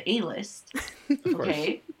it to the A-list,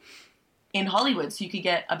 okay? In Hollywood, so you could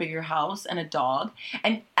get a bigger house and a dog,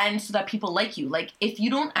 and so that people like you. Like, if you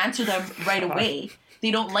don't answer them right away,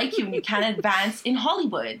 they don't like you, and you can't advance in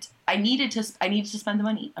Hollywood. I needed to spend the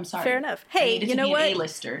money. I'm sorry. Fair enough. I Hey, needed you to know be what? an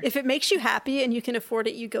A-lister. If it makes you happy and you can afford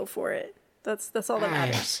it, you go for it. That's all that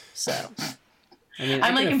matters. So I mean,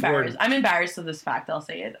 I'm I like can afford- embarrassed. I'm embarrassed of this fact. I'll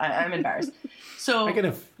say it. I'm embarrassed. So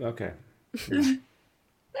Okay.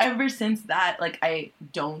 ever since that, like, I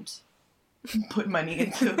don't put money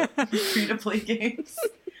into free-to-play games.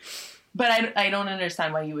 But I don't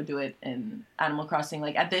understand why you would do it in Animal Crossing.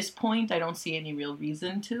 Like, at this point, I don't see any real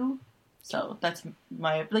reason to. So that's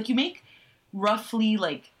my... Like, you make roughly,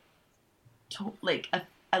 at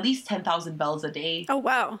least 10,000 bells a day. oh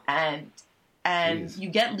wow. And Jeez. you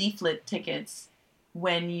get leaflet tickets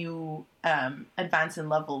when you advance in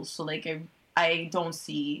levels. So, like, I don't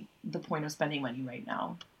see the point of spending money right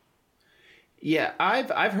now. Yeah,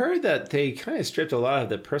 I've heard that they kind of stripped a lot of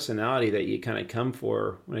the personality that you kind of come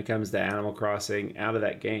for when it comes to Animal Crossing out of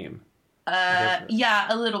that game. Yeah,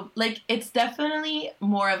 a little. Like, it's definitely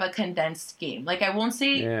more of a condensed game. Like, I won't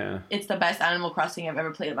say Yeah. it's the best Animal Crossing I've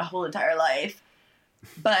ever played in my whole entire life,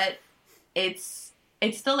 but it's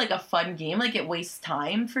still like a fun game. Like, it wastes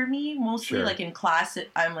time for me mostly. Sure. Like, in class,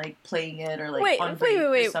 I'm like playing it, or like Wait, on break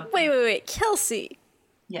or something. wait, Kelsey.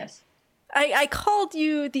 Yes. I called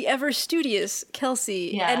you the ever studious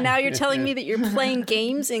Kelsey, Yeah. and now you're telling me that you're playing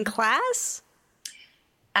games in class?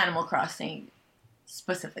 Animal Crossing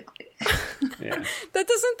specifically. Yeah. That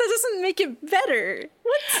doesn't make it better.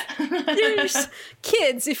 What?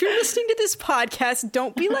 Kids, if you're listening to this podcast,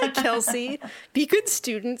 don't be like Kelsey. Be good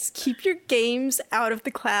students. Keep your games out of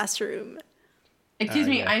the classroom. Excuse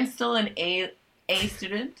me, yeah. I'm still an A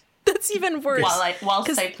student That's even worse. whilst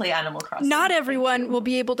 'Cause I play Animal Crossing. Not everyone will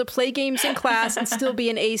be able to play games in class and still be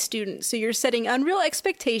an A student. So you're setting unreal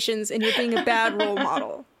expectations and you're being a bad role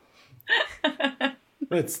model.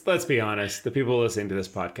 Let's be honest. The people listening to this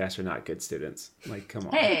podcast are not good students. Like, come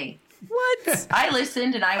on. Hey, What? I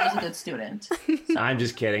listened and I was a good student. I'm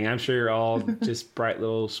just kidding. I'm sure you're all just bright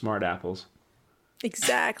little smart apples.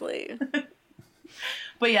 Exactly.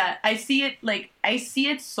 But yeah, I see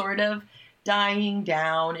it sort of dying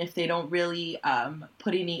down if they don't really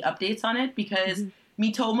put any updates on it, because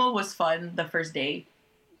Mitomo was fun the first day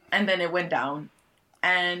and then it went down.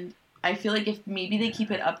 And I feel like if maybe they keep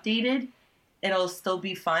it updated, it'll still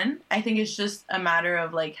be fun. I think it's just a matter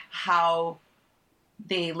of like how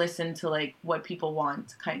they listen to like what people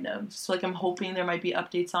want, kind of. So like, I'm hoping there might be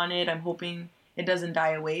updates on it. I'm hoping it doesn't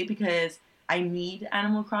die away, because I need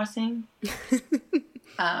Animal Crossing.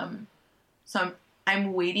 So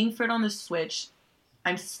I'm waiting for it on the Switch.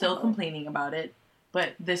 I'm still complaining about it,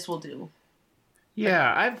 but this will do.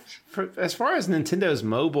 Yeah, as far as Nintendo's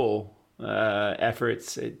mobile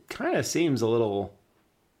efforts, it kind of seems a little,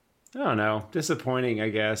 I don't know, disappointing, I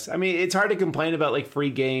guess. I mean, it's hard to complain about like free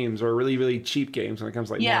games or really, really cheap games when it comes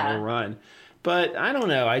to like Mario Run. But I don't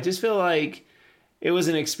know. I just feel like it was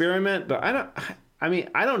an experiment, but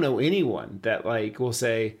I don't know anyone that like will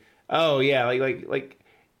say, oh yeah, like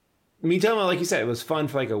Mitomo, like you said, it was fun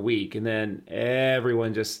for like a week, and then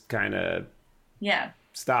everyone just kind of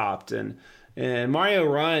stopped. And Mario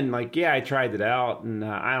Run, like, yeah, I tried it out, and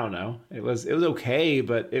I don't know, it was okay,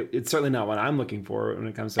 but it's certainly not what I'm looking for when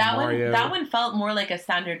it comes to Mario. That one felt more like a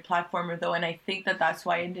standard platformer though, and I think that's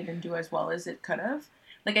why it didn't do as well as it could have.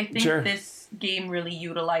 Like, I think this game really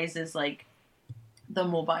utilizes like the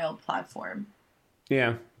mobile platform.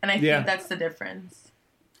 Yeah, and I think that's the difference.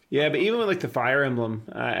 Yeah, but even with like the Fire Emblem,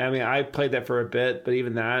 I mean, I played that for a bit, but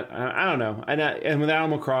even that, I don't know. And with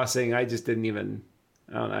Animal Crossing, I just didn't even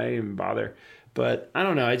bother. But I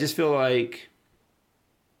don't know. I just feel like,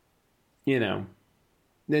 Nintendo,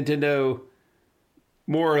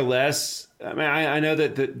 more or less. I mean, I know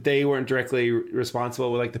that they weren't directly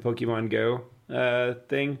responsible with like the Pokemon Go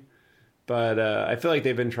thing, but I feel like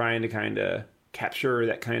they've been trying to kind of capture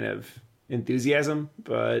that kind of enthusiasm,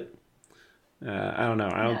 but I don't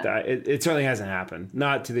know. It certainly hasn't happened.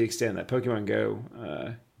 Not to the extent that Pokemon Go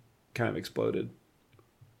kind of exploded.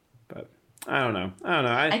 But I don't know.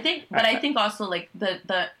 I think also like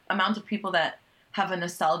the amount of people that have a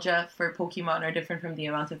nostalgia for Pokemon are different from the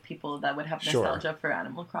amount of people that would have nostalgia for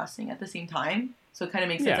Animal Crossing at the same time. So it kind of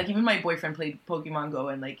makes sense. Like even my boyfriend played Pokemon Go,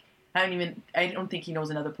 and like I don't think he knows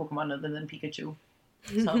another Pokemon other than Pikachu.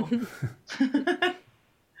 So.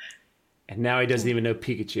 And now he doesn't even know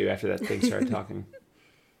Pikachu after that thing started talking.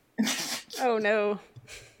 Oh no.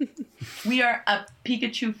 We are a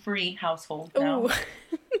Pikachu-free household now.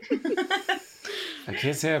 I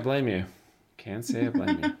can't say I blame you.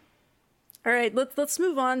 All right, let's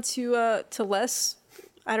move on to less,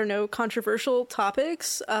 I don't know, controversial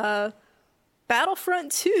topics.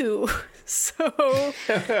 Battlefront 2. So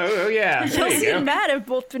oh yeah. Kelsey and Matt have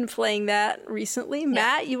both been playing that recently. Yeah.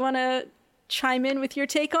 Matt, you want to chime in with your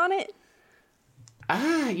take on it?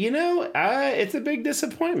 It's a big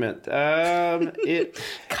disappointment.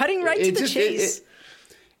 Cutting right to the chase.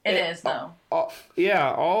 It is, though. All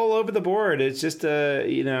over the board. It's just,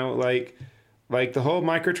 like the whole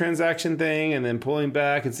microtransaction thing, and then pulling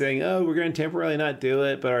back and saying, oh, we're going to temporarily not do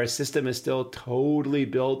it, but our system is still totally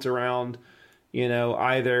built around,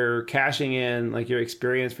 either cashing in, like, your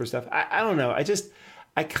experience for stuff. I don't know.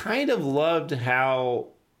 I kind of loved how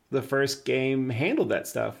the first game handled that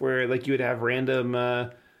stuff, where like you would have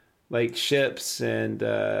random like ships and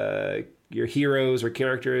your heroes or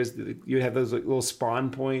characters. You would have those like, little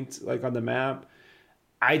spawn points like on the map.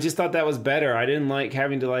 I just thought that was better. I didn't like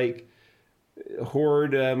having to like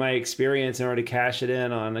hoard my experience in order to cash it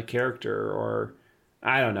in on a character, or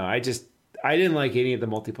I don't know. I didn't like any of the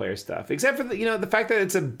multiplayer stuff, except for the fact that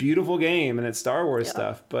it's a beautiful game and it's Star Wars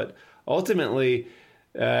stuff. But ultimately,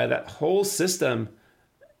 that whole system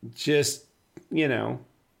just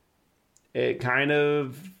it kind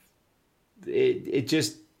of it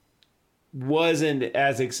just wasn't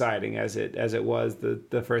as exciting as it was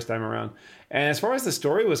the first time around. And as far as the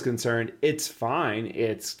story was concerned, it's fine.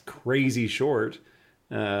 It's crazy short.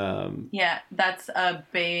 That's a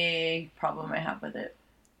big problem I have with it.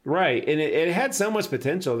 Right, and it had so much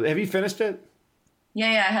potential. Have you finished it? Yeah,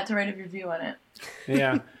 I had to write a review on it.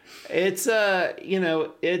 Yeah, it's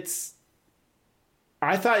it's.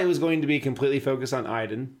 I thought it was going to be completely focused on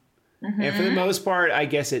Aiden. Mm-hmm. And for the most part, I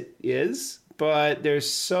guess it is. But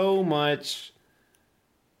there's so much...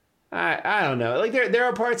 I don't know. Like there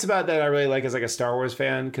are parts about that I really like as like a Star Wars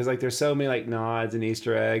fan, because like there's so many like nods and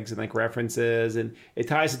Easter eggs and like references, and it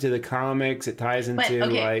ties into the comics. It ties into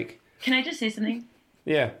like... Can I just say something?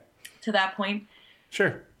 Yeah. To that point?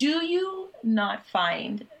 Sure. Do you not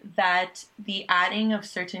find that the adding of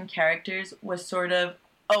certain characters was sort of,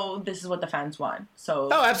 oh, this is what the fans want, so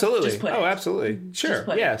absolutely, just put it. Absolutely, sure, just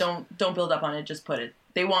put it. Don't build up on it. Just put it.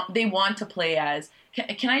 They want to play as.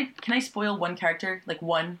 Can I spoil one character, like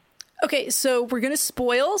one? Okay, so we're gonna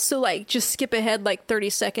spoil. So like, just skip ahead like 30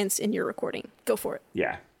 seconds in your recording. Go for it.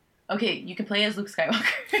 Yeah. Okay, you can play as Luke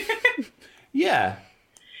Skywalker. Yeah.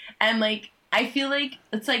 And like, I feel like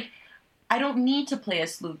it's like I don't need to play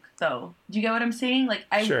as Luke though. Do you get what I'm saying? Like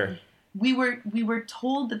Sure. We were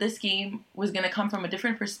told that this game was going to come from a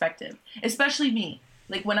different perspective, especially me.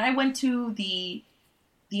 Like when I went to the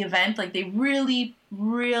event, like they really,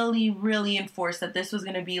 really, really enforced that this was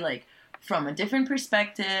going to be like from a different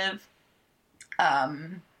perspective,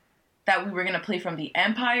 that we were going to play from the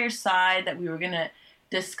Empire side, that we were going to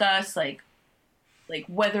discuss like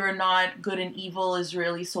whether or not good and evil is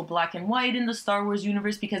really so black and white in the Star Wars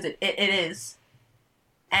universe, because it is.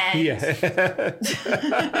 And, and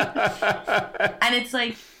it's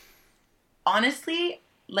like, honestly,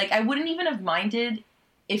 like I wouldn't even have minded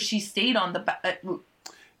if she stayed on the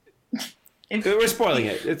we're spoiling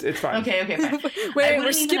it. It's fine. Okay, fine. Wait,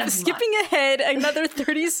 we're skipping ahead another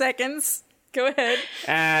 30 seconds. Go ahead.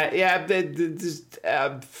 The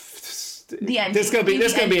ending. This is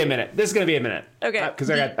gonna be a minute. This is gonna be a minute. Okay. Because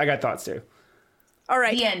I got thoughts too. All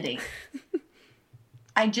right. The ending.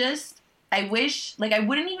 I wish, like, I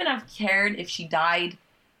wouldn't even have cared if she died.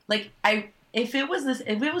 Like, if it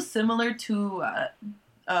was similar to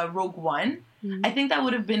Rogue One, I think that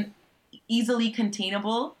would have been easily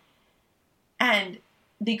containable, and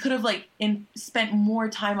they could have like spent more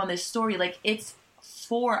time on this story. Like, it's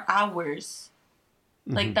 4 hours.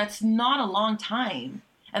 Mm-hmm. Like, that's not a long time.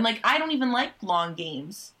 And like, I don't even like long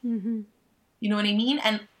games. Mm-hmm. You know what I mean?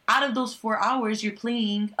 And out of those 4 hours, you're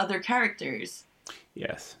playing other characters.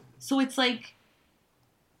 Yes. So it's like,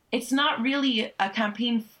 it's not really a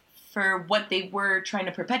campaign for what they were trying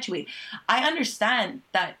to perpetuate. I understand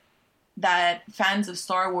that that fans of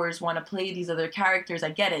Star Wars want to play these other characters. I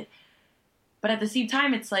get it. But at the same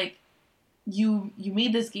time, it's like, you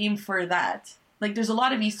made this game for that. Like, there's a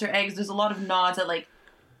lot of Easter eggs. There's a lot of nods at, like,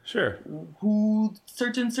 Sure. who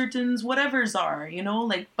certain's whatevers are, you know?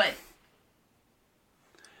 Like, but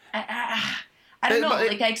I don't know.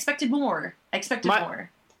 Like, I expected more. More.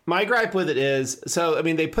 My gripe with it is, so, I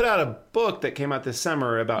mean, they put out a book that came out this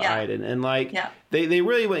summer about Yeah. Iden, and, like, Yeah. they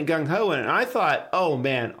really went gung-ho in it, and I thought, oh,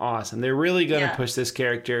 man, awesome. They're really going to Yeah. push this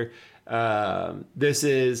character. This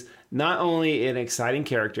is not only an exciting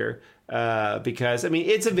character, because, I mean,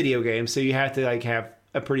 it's a video game, so you have to, like, have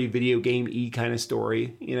a pretty video game-y kind of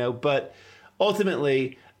story, you know, but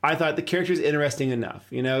ultimately, I thought the character's interesting enough.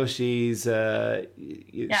 You know, she's,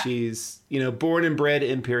 she's, you know, born and bred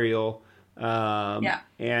Imperial,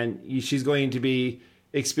 and she's going to be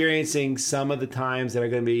experiencing some of the times that are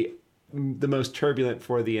going to be the most turbulent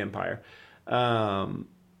for the Empire. And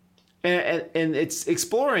it's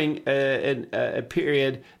exploring a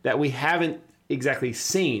period that we haven't exactly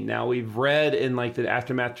seen. Now, we've read in, like, the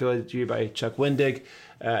Aftermath trilogy by Chuck Wendig,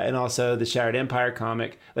 and also the Shattered Empire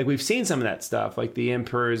comic. Like, we've seen some of that stuff, like the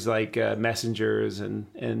Emperor's, like, messengers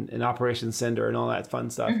and Operation Cinder and all that fun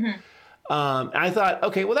stuff. I thought,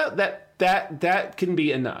 okay, well, that can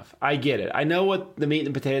be enough. I get it. I know what the meat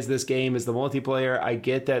and potatoes of this game is, the multiplayer. I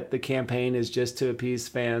get that the campaign is just to appease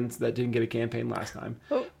fans that didn't get a campaign last time.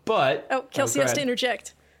 But Kelsey has to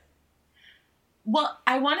interject. Well,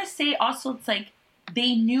 I want to say also, it's like,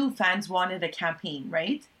 they knew fans wanted a campaign,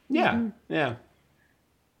 right? Yeah, yeah.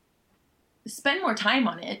 Spend more time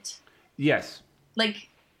on it. Yes. Like,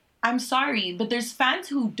 I'm sorry, but there's fans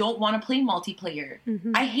who don't want to play multiplayer.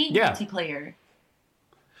 I hate multiplayer.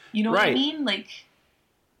 You know what I mean? Like,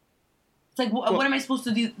 it's like, what am I supposed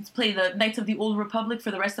to do? Play the Knights of the Old Republic for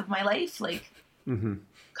the rest of my life? Like, come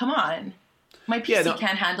on. My PC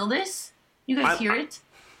can't handle this. You guys hear it?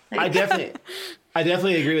 Like, I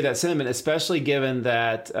definitely agree with that sentiment, especially given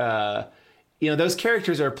that, you know, those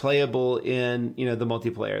characters are playable in, you know, the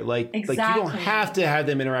multiplayer. Like you don't have to have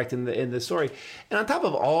them interact in the story. And on top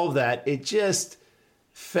of all of that, it just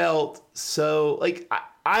felt so, like,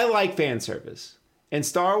 I like fan service. And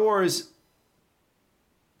Star Wars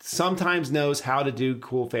sometimes knows how to do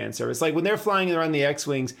cool fan service. Like when they're flying around the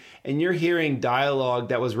X-Wings and you're hearing dialogue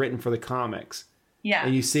that was written for the comics. Yeah.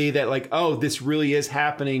 And you see that, like, oh, this really is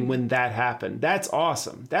happening when that happened. That's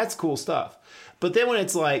awesome. That's cool stuff. But then when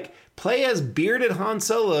it's like, play as bearded Han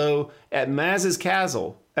Solo at Maz's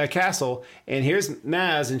castle, and here's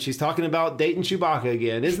Maz, and she's talking about dating Chewbacca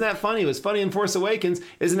again. Isn't that funny? It was funny in Force Awakens.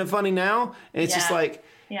 Isn't it funny now? And it's just like,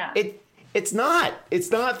 it's not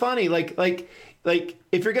funny. Like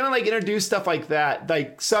if you're gonna, like, introduce stuff like that,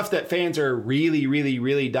 like stuff that fans are really, really,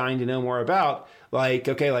 really dying to know more about, like,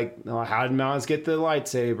 okay, like, how did Maz get the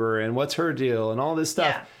lightsaber and what's her deal and all this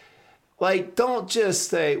stuff. Yeah. Like, don't just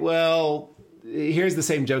say, well, here's the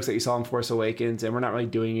same jokes that you saw in Force Awakens, and we're not really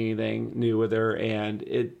doing anything new with her, and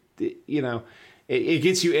it you know, it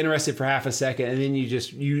gets you interested for half a second, and then you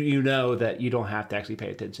just you know that you don't have to actually pay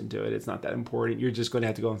attention to it. It's not that important. You're just going to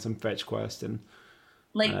have to go on some fetch quest. And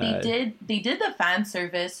like they did the fan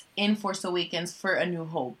service in Force Awakens for A New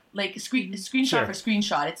Hope. Like screenshot for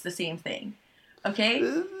screenshot, it's the same thing. Okay.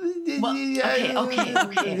 Well, okay.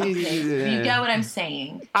 You get what I'm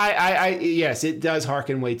saying. I yes, it does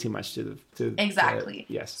harken way too much to exactly.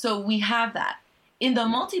 Yes. So we have that in the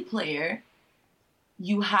multiplayer.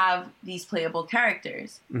 You have these playable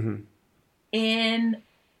characters. In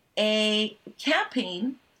a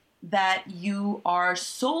campaign that you are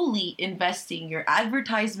solely investing your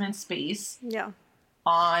advertisement space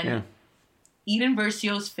on Eden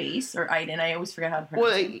Versio's face, or Iden, I always forget how to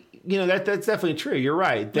pronounce it. Well, you know, that's definitely true. You're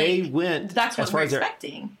right. They went... That's what we're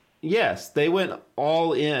expecting. Yes, they went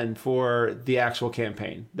all in for the actual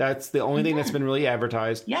campaign. That's the only thing that's been really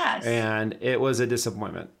advertised. Yes. And it was a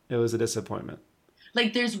disappointment.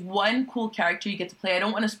 Like, there's one cool character you get to play. I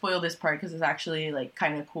don't want to spoil this part because it's actually, like,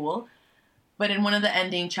 kind of cool. But in one of the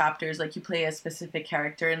ending chapters, like, you play a specific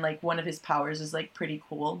character, and, like, one of his powers is, like, pretty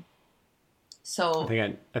cool. So I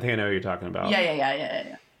think I know what you're talking about.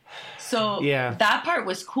 Yeah. So that part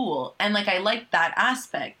was cool, and, like, I liked that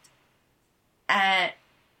aspect. And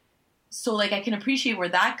so, like, I can appreciate where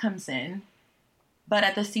that comes in, but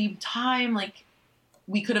at the same time, like,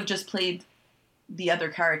 we could have just played the other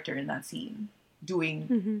character in that scene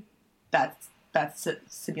doing that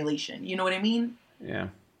simulation. You know what I mean? Yeah.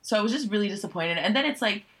 So I was just really disappointed. And then it's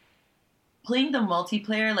like, playing the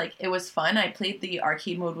multiplayer, like, it was fun. I played the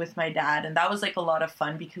arcade mode with my dad, and that was, like, a lot of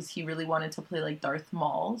fun because he really wanted to play, like, Darth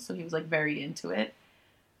Maul, so he was, like, very into it.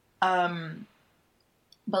 But,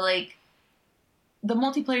 like, the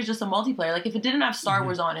multiplayer is just a multiplayer. Like, if it didn't have Star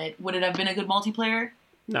Wars on it, would it have been a good multiplayer?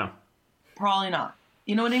 No. Probably not.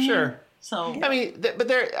 You know what I mean? Sure. So I mean, but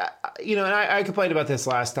there, and I complained about this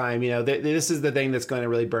last time. This is the thing that's going to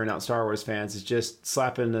really burn out Star Wars fans, is just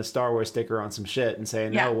slapping a Star Wars sticker on some shit and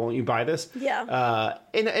saying, "No, won't you buy this?" Yeah.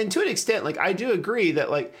 And to an extent, like, I do agree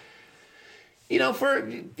that, like,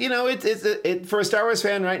 for a Star Wars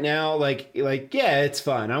fan right now, like yeah, it's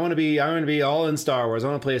fun. I want to be all in Star Wars. I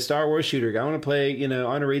want to play a Star Wars shooter. I want to play, I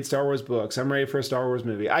want to read Star Wars books. I'm ready for a Star Wars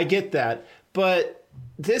movie. I get that, but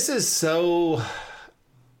this is so.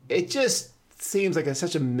 It just seems like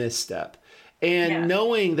such a misstep. And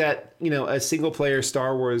knowing that, a single player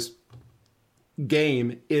Star Wars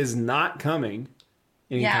game is not coming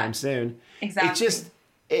anytime soon. Exactly. It just,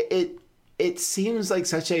 it seems like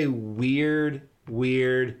such a weird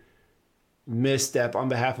misstep on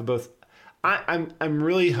behalf of both. I'm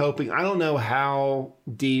really hoping, I don't know how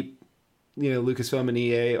deep, Lucasfilm and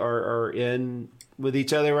EA are in with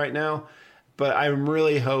each other right now, but I'm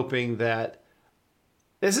really hoping that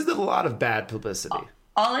this is a lot of bad publicity.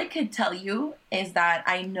 All I could tell you is that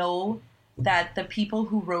I know that the people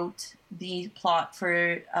who wrote the plot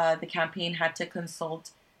for the campaign had to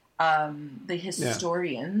consult the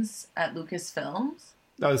historians at Lucasfilms.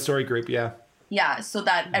 Oh, the story group, yeah. Yeah, so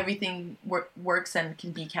that everything works and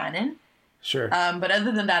can be canon. Sure. But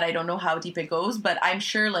other than that, I don't know how deep it goes. But I'm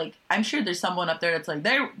sure there's someone up there that's like,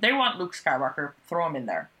 they want Luke Skywalker, throw him in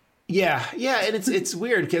there. Yeah, and it's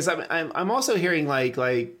weird because I'm also hearing like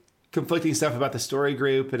conflicting stuff about the story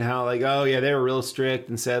group and how, like, oh yeah, they were real strict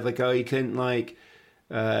and said, like, oh, you couldn't, like,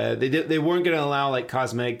 they weren't going to allow, like,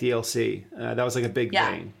 cosmetic DLC. That was like a big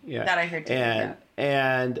thing. Yeah, that I heard too.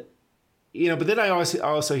 And but then I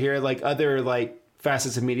also hear, like, other, like,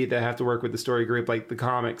 facets of media that have to work with the story group, like the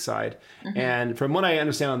comic side. Mm-hmm. And from what I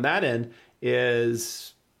understand on that end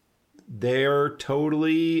is they're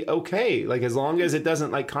totally okay. Like, as long as it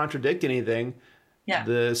doesn't, like, contradict anything,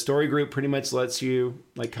 the story group pretty much lets you,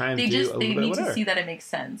 like, kind of they do a little bit need whatever. To see that it makes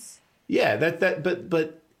sense. Yeah,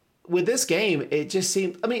 but with this game, it just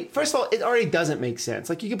seemed, I mean, first of all, it already doesn't make sense.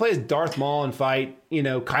 Like, you can play as Darth Maul and fight,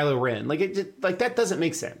 Kylo Ren. Like, it just, like, that doesn't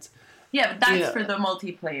make sense. Yeah, but that's for the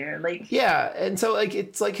multiplayer. Like, yeah, and so, like,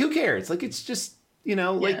 it's like, who cares? Like, it's just,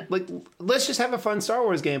 like let's just have a fun Star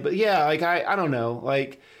Wars game. But yeah, like, I don't know,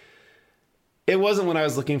 like, it wasn't what I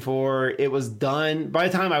was looking for. It was done by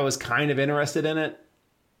the time I was kind of interested in it.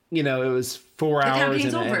 It was 4 hours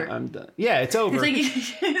and I'm done. Yeah, it's over.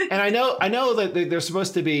 And I know that they're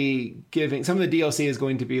supposed to be giving, some of the DLC is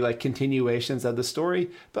going to be like continuations of the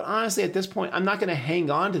story. But honestly, at this point, I'm not going to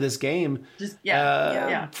hang on to this game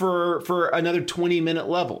for another 20-minute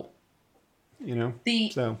level. The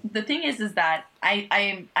thing is that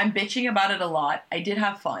I'm bitching about it a lot. I did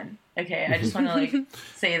have fun. Okay, I just want to, like,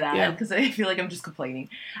 say that because I feel like I'm just complaining.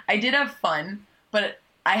 I did have fun, but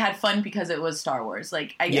I had fun because it was Star Wars.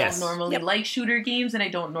 Like, I don't normally like shooter games, and I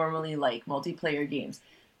don't normally like multiplayer games.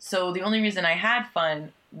 So the only reason I had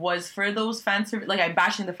fun was for those fan service. Like, I'm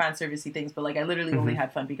bashing the fan servicey things, but, like, I literally only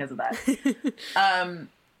had fun because of that. And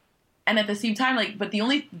at the same time, like, but the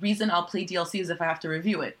only reason I'll play DLC is if I have to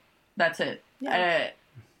review it. That's it. Yeah.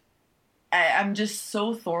 I'm just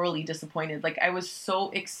so thoroughly disappointed. Like, I was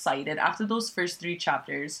so excited after those first 3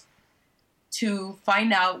 chapters to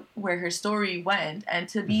find out where her story went and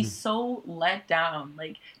to be so let down.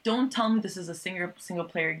 Like, don't tell me this is a single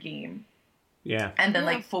player game. Yeah. And then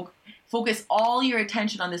like focus all your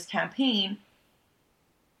attention on this campaign,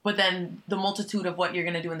 but then the multitude of what you're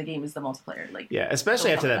going to do in the game is the multiplayer. Like, yeah,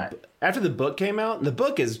 especially after the book came out. The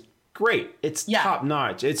book is great. It's top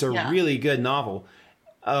notch. It's a really good novel.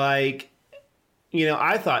 Like,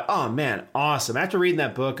 I thought, oh man, awesome. After reading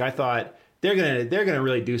that book, I thought they're gonna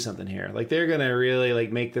really do something here. Like, they're gonna really,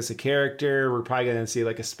 like, make this a character. We're probably gonna see,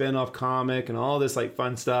 like, a spin-off comic and all this, like,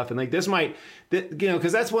 fun stuff. And, like, this might,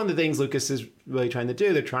 because that's one of the things Lucas is really trying to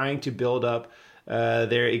do. They're trying to build up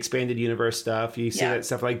their expanded universe stuff. You see that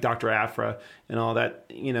stuff like Dr. Aphra and all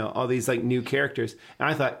that, all these, like, new characters. And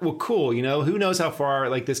I thought, well, cool. Who knows how far,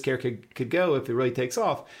 like, this character could go if it really takes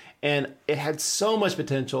off. And it had so much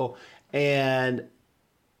potential. And,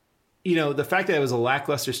 the fact that it was a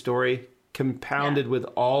lackluster story compounded with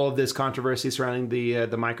all of this controversy surrounding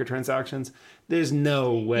the microtransactions, there's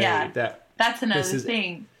no way that's another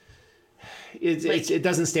thing. It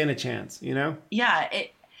doesn't stand a chance, Yeah,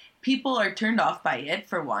 people are turned off by it,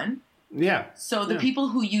 for one. Yeah. So the people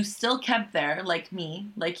who you still kept there, like me,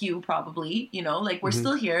 like you probably, like, we're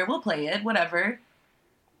still here, we'll play it, whatever.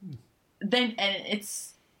 Then, and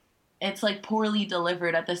it's like poorly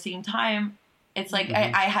delivered at the same time. It's like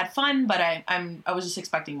I had fun, but I was just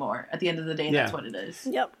expecting more. At the end of the day, that's what it is.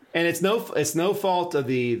 Yep. And it's no fault of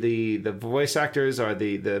the voice actors or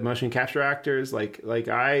the motion capture actors. Like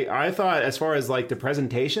I thought, as far as like the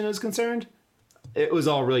presentation is concerned, it was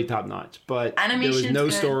all really top notch. But animation's there was no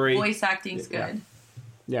good, story. voice acting's good.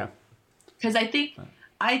 Yeah. Because I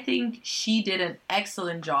think she did an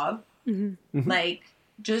excellent job. Mm-hmm. Like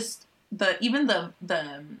just even the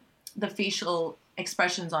facial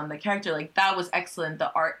expressions on the character, like that was excellent.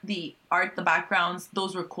 The art, the backgrounds,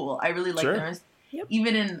 those were cool. I really liked them. Yep.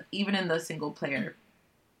 Even in the single player,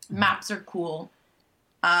 maps are cool.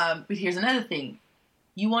 But here's another thing: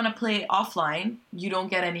 you want to play offline, you don't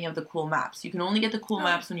get any of the cool maps. You can only get the cool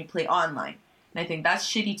maps when you play online. And I think that's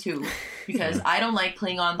shitty too, because I don't like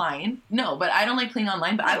playing online. No, but I don't like playing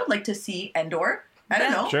online. But I would like to see Endor. I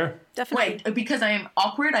don't know. Sure. Definitely. Wait, because I am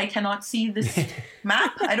awkward, I cannot see this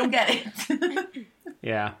map. I don't get it.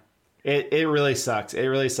 Yeah. It really sucks. It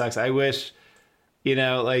really sucks. I wish,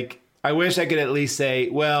 I wish I could at least say,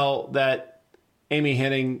 well, that Amy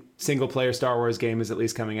Hennig single player Star Wars game is at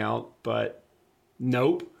least coming out, but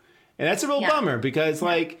nope. And that's a real bummer because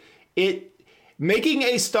making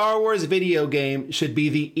a Star Wars video game should be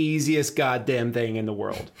the easiest goddamn thing in the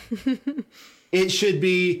world. It should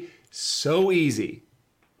be so easy.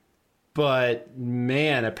 But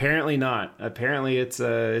man, apparently not. Apparently it's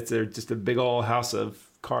just a big old house of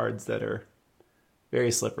cards that are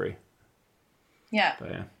very slippery. Yeah. But,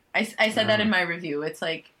 yeah. I said that in my review. It's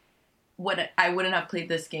like I wouldn't have played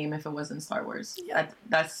this game if it wasn't Star Wars. Yeah.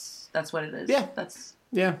 That's what it is. Yeah.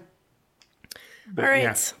 Yeah. But, all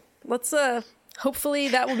right. Let's hopefully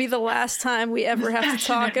that will be the last time we ever have to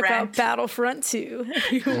talk about Battlefront 2.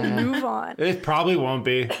 We will move on. It probably won't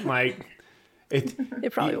be. Like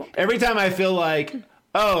it probably won't be. Every time I feel like,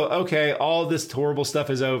 oh, okay, all this horrible stuff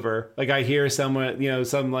is over. Like I hear someone,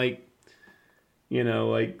 like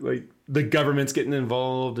the government's getting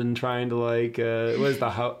involved and trying to it was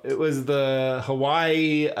the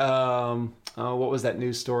Hawaii what was that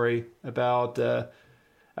news story about they're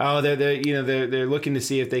looking to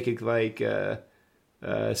see if they could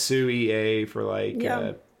sue EA for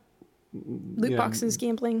loot boxes,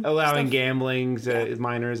 gambling, allowing stuff. Gambling to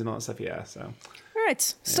minors and all that stuff. Yeah, so all right,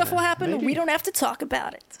 stuff will happen. Maybe. We don't have to talk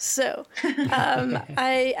about it. So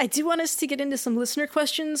I do want us to get into some listener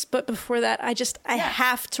questions, but before that, I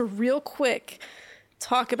have to real quick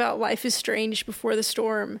talk about Life is Strange Before the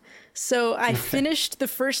Storm. So I finished the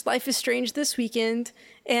first Life is Strange this weekend,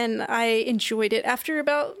 and I enjoyed it. After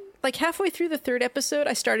about halfway through the third episode,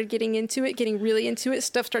 I started getting really into it.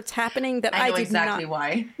 Stuff starts happening that I know did exactly not.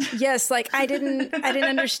 Why. Yes, I didn't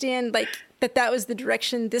understand that was the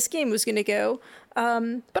direction this game was going to go. But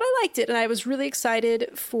I liked it, and I was really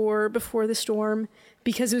excited for Before the Storm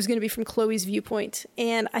because it was going to be from Chloe's viewpoint.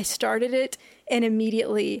 And I started it, and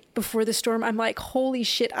immediately Before the Storm, I'm like, holy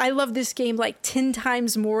shit, I love this game 10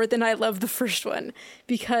 times more than I love the first one,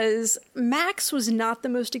 because Max was not the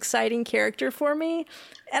most exciting character for me,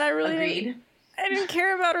 and I really I didn't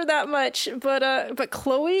care about her that much. But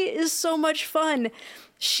Chloe is so much fun.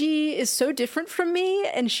 She is so different from me,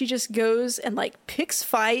 and she just goes and picks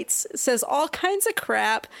fights, says all kinds of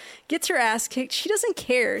crap, gets her ass kicked. She doesn't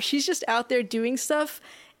care. She's just out there doing stuff,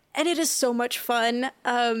 and it is so much fun.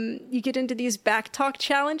 You get into these backtalk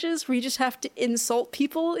challenges where you just have to insult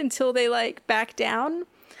people until they back down.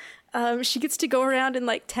 She gets to go around and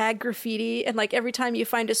tag graffiti, and every time you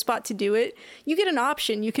find a spot to do it, you get an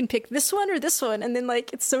option. You can pick this one or this one, and then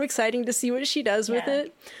it's so exciting to see what she does with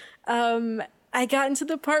it. I got into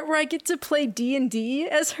the part where I get to play D&D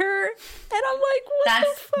as her, and I'm like, what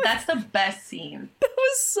the fuck? That's the best scene. That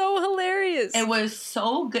was so hilarious. It was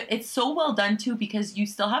so good. It's so well done, too, because you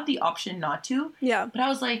still have the option not to. Yeah. But I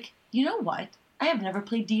was like, you know what? I have never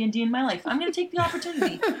played D&D in my life. I'm going to take the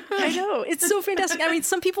opportunity. I know. It's so fantastic. I mean,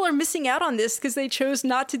 some people are missing out on this because they chose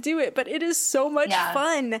not to do it, but it is so much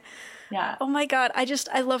fun. Yeah. Oh, my God.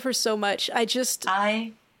 I love her so much.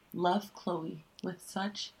 I love Chloe with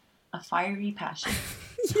such a fiery passion.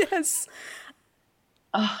 Yes.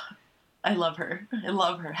 Oh, I love her.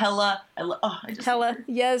 Hella. Hella.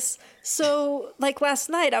 Yes. So last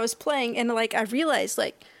night I was playing and I realized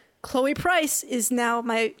Chloe Price is now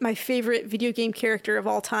my favorite video game character of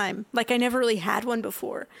all time. I never really had one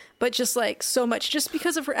before, but just so much just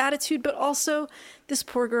because of her attitude, but also this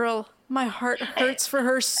poor girl, my heart hurts for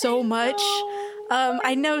her so much.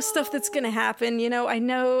 I know stuff that's going to happen. I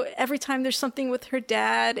know every time there's something with her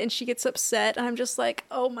dad and she gets upset, and I'm just like,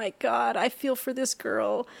 oh my God, I feel for this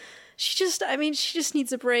girl. She just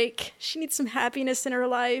needs a break. She needs some happiness in her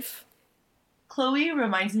life. Chloe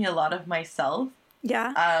reminds me a lot of myself.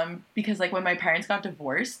 Yeah. Because when my parents got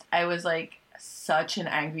divorced, I was such an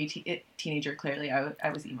angry teenager. Clearly, I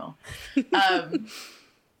was emo.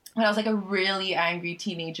 When I was like a really angry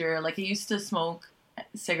teenager, like I used to smoke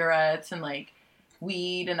cigarettes and like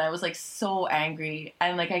weed, and I was like so angry.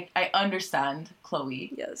 And like I understand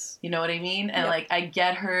Chloe. Yes. You know what I mean? And Yep. like I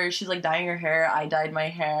get her. She's like dyeing her hair. I dyed my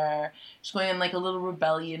hair. She's going in like a little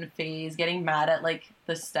rebellion phase, getting mad at like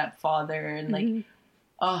the stepfather, and like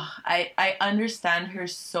I understand her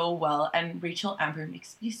so well. And Rachel Amber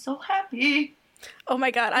makes me so happy. Oh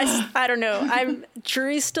my God. I don't know.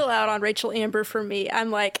 Jury's still out on Rachel Amber for me.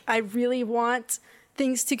 I'm like, I really want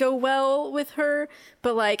things to go well with her,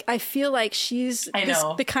 but like, I feel like she's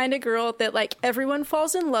the kind of girl that like everyone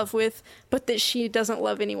falls in love with, but that she doesn't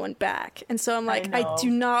love anyone back. And so I'm like, I do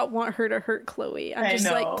not want her to hurt Chloe. I'm just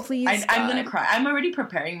like, please. I'm going to cry. I'm already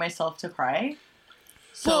preparing myself to cry.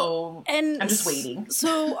 So I'm just waiting.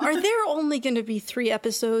 So are there only going to be 3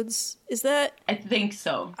 episodes? Is that? I think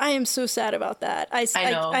so. I am so sad about that. I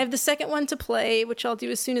know. I have the second one to play, which I'll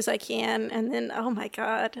do as soon as I can. And then, oh my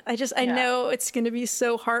God, I know it's going to be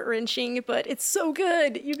so heart-wrenching, but it's so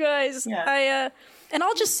good, you guys. Yeah. And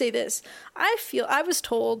I'll just say this. I was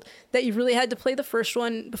told that you really had to play the first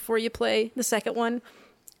one before you play the second one.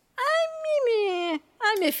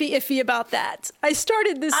 I'm iffy about that. I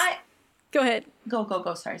started this... Go ahead. Go.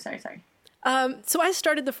 Sorry. So I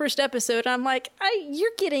started the first episode, and I'm like, you're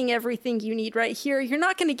getting everything you need right here. You're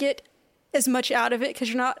not going to get as much out of it because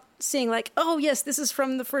you're not saying like, oh, yes, this is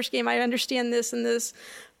from the first game. I understand this and this.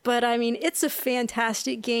 But, I mean, it's a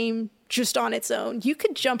fantastic game just on its own. You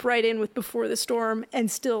could jump right in with Before the Storm and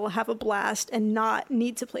still have a blast and not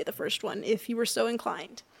need to play the first one if you were so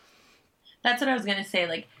inclined. That's what I was going to say.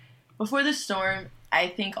 Like, Before the Storm... I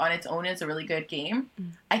think on its own is a really good game.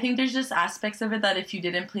 I think there's just aspects of it that if you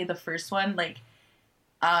didn't play the first one, like,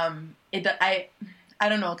 I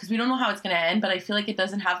don't know, because we don't know how it's going to end, but I feel like it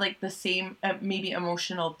doesn't have, like, the same, maybe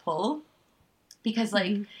emotional pull. Because,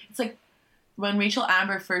 like, it's like, when Rachel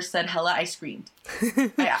Amber first said Hella, I screamed.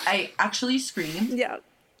 I actually screamed. Yeah.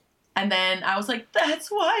 And then I was like, that's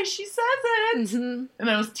why she says it! Mm-hmm. And then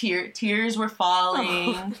it was tears were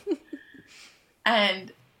falling.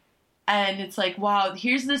 And it's like, wow,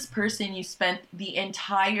 here's this person you spent the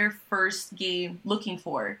entire first game looking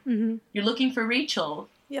for. Mm-hmm. You're looking for Rachel.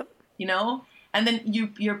 Yep. You know? And then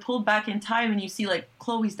you're pulled back in time and you see, like,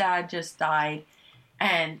 Chloe's dad just died.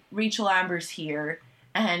 And Rachel Amber's here.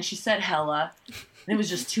 And she said Hella. And it was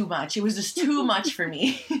just too much. It was just too much for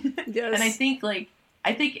me. Yes. And I think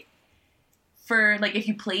for, like, if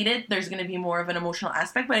you played it, there's going to be more of an emotional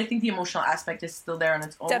aspect. But I think the emotional aspect is still there on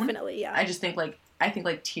its own. Definitely, yeah. I just think, like,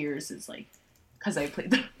 tears is, like, because I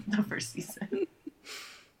played the first season.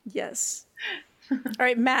 Yes. All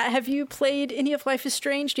right, Matt, have you played any of Life is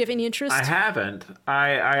Strange? Do you have any interest? I haven't.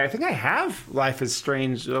 I think I have Life is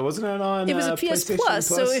Strange. Wasn't it on It was a PS Plus,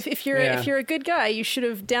 so if you're a good guy, you should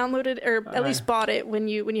have downloaded or at least bought it when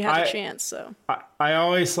you had a chance. So I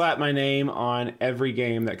always slap my name on every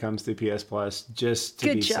game that comes through PS Plus just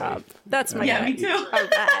to be safe. Good job. That's my guy. Me too. All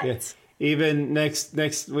right. Yeah. Even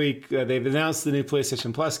next week, they've announced the new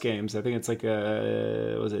PlayStation Plus games. I think it's like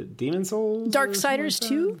was it Demon Souls? Darksiders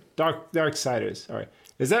 2? Darksiders. All right.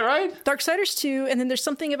 Is that right? Darksiders 2, and then there's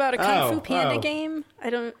something about a Kung Fu Panda game.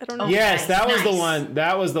 I don't know. Yes, that was the one.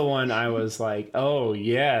 That was the one I was like, oh,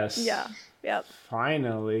 yes. Yeah. Yep.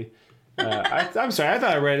 Finally. I'm sorry. I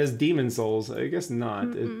thought I read it as Demon Souls. I guess not.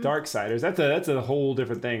 Darksiders. That's a whole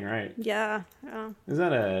different thing, right? Yeah. Is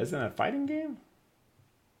that a fighting game?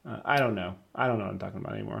 I don't know. I don't know what I'm talking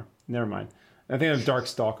about anymore. Never mind. I think I'm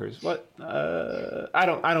Darkstalkers. What? I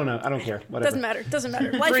don't know. I don't care. Whatever. Doesn't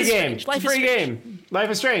matter. Life free is game. Strange. Free game. Life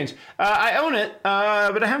is Strange. I own it,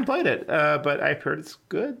 but I haven't played it. But I've heard it's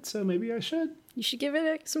good, so maybe I should. You should give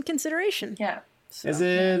it some consideration. Yeah. So, is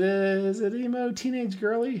it emo teenage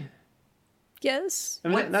girly? Yes. I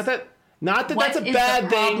mean, not that that's a bad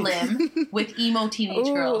thing. What is the problem with emo teenage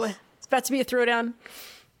girls? It's about to be a throwdown.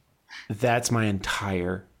 That's my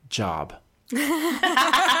entire job.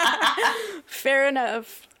 Fair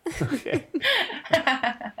enough. Okay.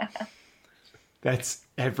 That's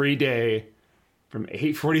every day from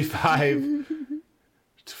 8:45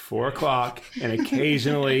 to 4 o'clock, and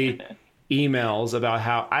occasionally emails about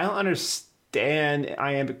how I don't understand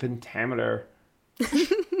iambic pentameter.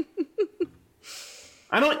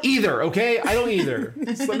 I don't either, okay? I don't either.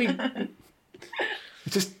 Let me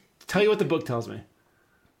just tell you what the book tells me.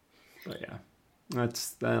 But yeah.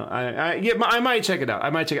 That's I might check it out.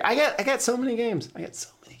 I got so many games. I'm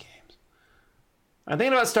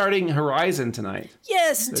thinking about starting Horizon tonight.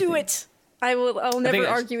 Yes, do it. I'll never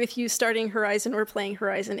argue with you starting Horizon or playing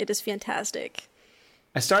Horizon. It is fantastic.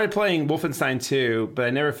 I started playing Wolfenstein 2, but I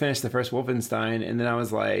never finished the first Wolfenstein. And then I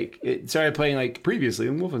was like, it started playing like previously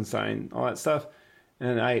in Wolfenstein, all that stuff.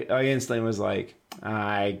 And I instantly was like,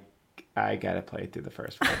 I gotta play through the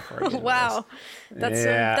first one before I get into Wow, this.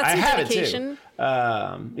 that's I some have dedication. it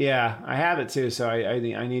too. I have it too. So I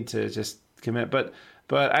need to just commit. But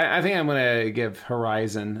I think I'm gonna give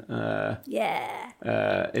Horizon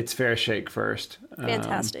its fair shake first.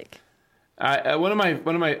 Fantastic. One of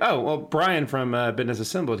my Brian from Business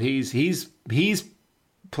Assembled, he's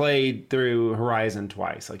played through Horizon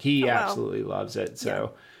twice. Like he absolutely loves it.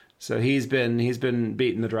 So he's been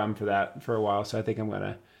beating the drum for that for a while. So I think I'm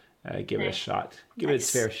gonna give it a shot. Give it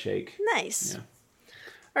its fair shake. Nice. Yeah.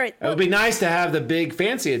 All right. It would be nice to have the big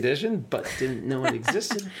fancy edition, but didn't know it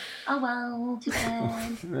existed. Oh well, too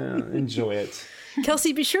bad. Enjoy it.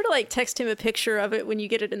 Kelsey, be sure to like text him a picture of it when you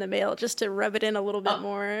get it in the mail, just to rub it in a little bit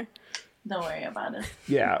more. Don't worry about it.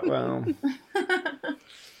 Yeah, well,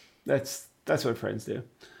 that's what friends do.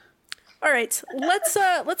 All right,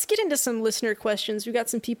 let's get into some listener questions. We've got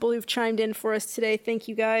some people who've chimed in for us today. Thank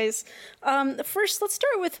you guys. First, let's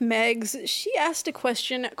start with Megs. She asked a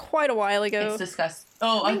question quite a while ago. It's disgusting.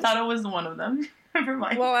 Oh, I thought it was one of them. Never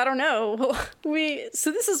mind. Well, I don't know.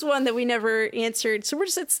 So this is one that we never answered. So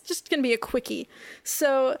it's just gonna be a quickie.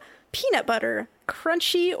 So peanut butter,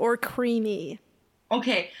 crunchy or creamy?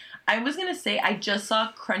 Okay, I was gonna say I just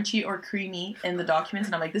saw crunchy or creamy in the documents,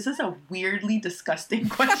 and I'm like, this is a weirdly disgusting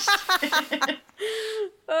question.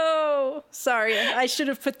 Oh, sorry. I should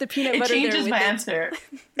have put the peanut butter there. It changes with my it. answer.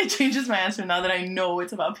 It changes my answer now that I know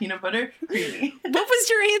it's about peanut butter. Creamy. What was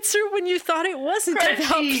your answer when you thought it wasn't about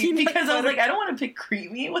Crunchy, peanut because butter? I was like, I don't want to pick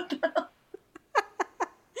creamy. What the hell?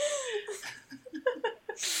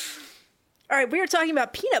 All right, we are talking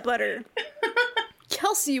about peanut butter.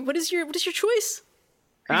 Kelsey, what is your choice?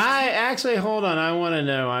 I actually hold on. I want to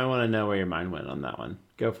know where your mind went on that one.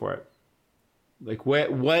 Go for it. Like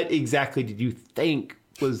what exactly did you think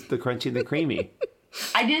was the crunchy and the creamy?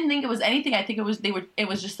 I didn't think it was anything. I think it was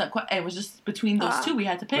just between those two we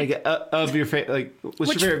had to pick. Like of your favorite, like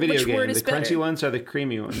what's your favorite video which game? word The is crunchy better? ones or the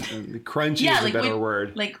creamy ones? And the crunchy is a better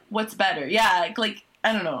word. Like what's better? Yeah, like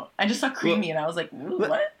I don't know. I just saw creamy and I was like, ooh,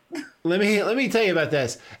 what? Let me tell you about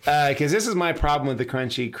this, because this is my problem with the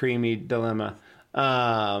crunchy creamy dilemma.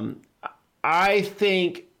 I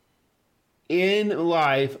think in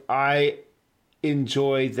life I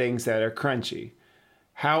enjoy things that are crunchy.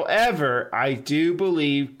 However, I do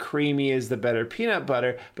believe creamy is the better peanut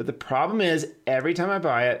butter. But the problem is, every time I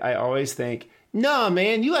buy it, I always think, "No,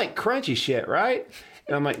 man, you like crunchy shit, right?"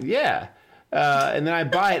 And I'm like, "Yeah." And then I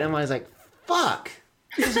buy it, and I'm always like, "Fuck."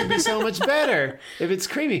 This would be so much better if it's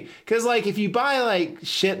creamy. Because, like, if you buy, like,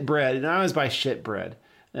 shit bread, and I always buy shit bread,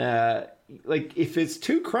 like, if it's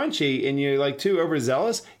too crunchy and you're, like, too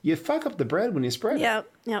overzealous, you fuck up the bread when you spread it.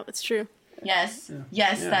 Yeah, it's true. Yes,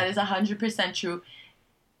 that is 100% true.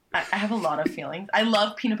 I have a lot of feelings. I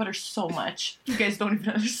love peanut butter so much. You guys don't even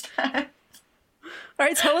understand. All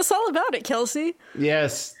right, tell us all about it, Kelsey.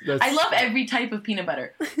 Yes. I love every type of peanut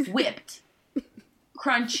butter. Whipped,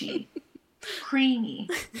 crunchy, creamy,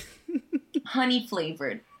 honey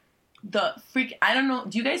flavored. I don't know.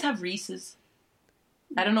 Do you guys have Reese's?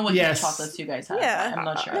 I don't know what kind of chocolates you guys have. Yeah. I'm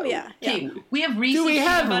not sure. Oh, yeah. Okay, we have Reese's. Do we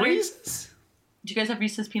have peanut butter. Reese's? Do you guys have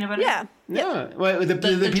Reese's peanut butter? Yeah. No. Well, the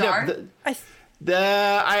The jar?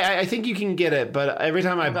 I think you can get it, but every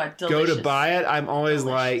time I God, go to delicious. buy it, I'm always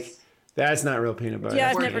Delicious. like, that's not real peanut butter. Yeah,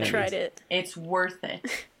 I've That's never candy. tried it. It's worth it.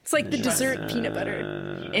 It's like the dessert peanut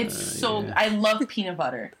butter. It's so. I love peanut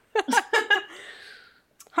butter.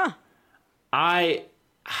 Huh.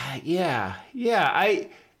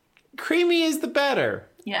 Creamy is the better.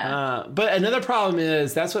 Yeah. But another problem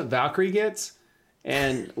is that's what Valkyrie gets,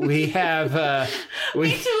 and we have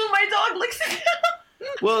Me too. My dog licks it.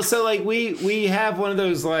 well, so like we have one of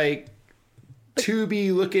those like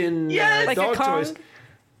tubey looking Yes. Like a dog Kong? toys.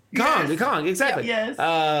 Kong, the Kong, exactly. Yes.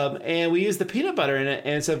 And we use the peanut butter in it,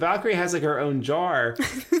 and so Valkyrie has like her own jar,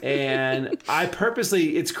 and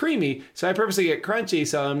it's creamy, so I purposely get crunchy,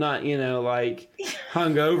 so I'm not, like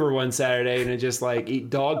hungover one Saturday and I just like eat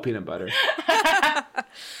dog peanut butter.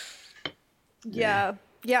 Yeah.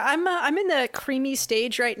 Yeah, I'm in the creamy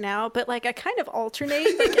stage right now, but like I kind of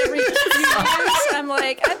alternate like every few years. I'm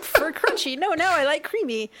like, I prefer crunchy. No, I like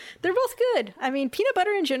creamy. They're both good. I mean, peanut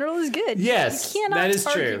butter in general is good. Yes, you cannot that is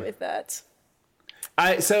argue true. with that.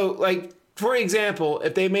 So like for example,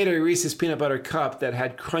 if they made a Reese's peanut butter cup that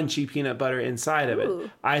had crunchy peanut butter inside of it,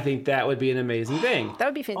 Ooh. I think that would be an amazing thing. That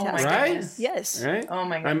would be fantastic. Right? goodness. Yes. Right? Oh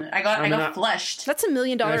my god! I got flushed. That's $1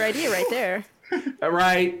 million idea right there.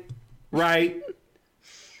 Right.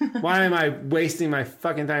 Why am I wasting my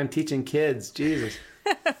fucking time teaching kids? Jesus.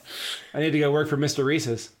 I need to go work for Mr.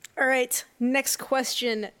 Reese's. All right, next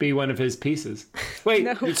question. Be one of his pieces. Wait,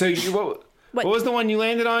 No. so what was the one you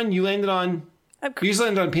landed on? You landed on... You just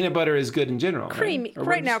landed on peanut butter is good in general, creamy. Right,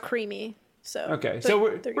 Right now, creamy. So Okay, but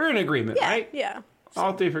so they're we're in agreement, yeah, right? yeah.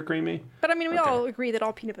 All three for creamy? But I mean, we Okay. all agree that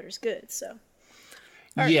all peanut butter is good. So,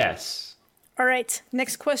 right. Yes. all right,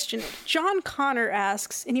 next question. John Connor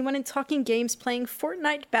asks, anyone in Talking Games playing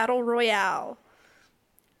Fortnite Battle Royale?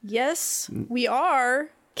 Yes, we are.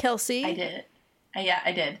 Kelsey, I did. Yeah,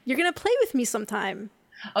 I did. you're gonna play with me sometime.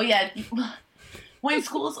 Oh yeah. When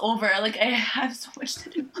school's over, like I have so much to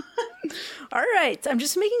do. All right, I'm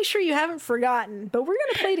just making sure you haven't forgotten. But we're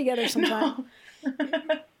gonna play together sometime.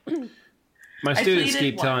 My I students played it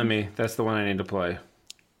keep telling me that's the one I need to play.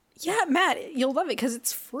 Yeah, Matt, you'll love it because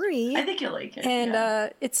it's free. I think you'll like it. And yeah.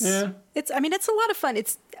 it's Yeah. I mean, it's a lot of fun.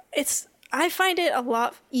 It's I find it a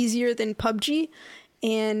lot easier than PUBG,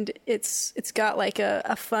 and it's got like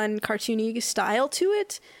a fun cartoony style to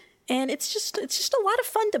it, and it's just a lot of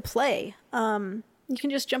fun to play. You can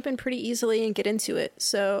just jump in pretty easily and get into it.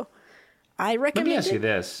 So I Let recommend me ask it. you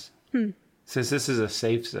this. Since this is a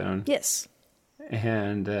safe zone Yes.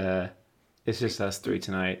 and it's just us three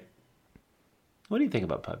tonight, what do you think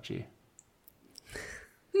about PUBG?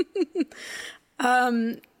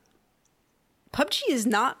 PUBG is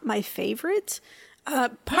not my favorite.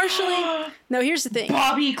 Partially. No, here's the thing.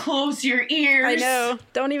 Bobby, close your ears. I know.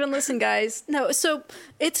 Don't even listen, guys. No, so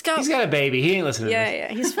it's got He's got a baby. He ain't listening to Yeah, this.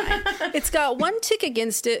 yeah, he's fine. It's got one tick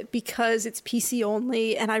against it because it's PC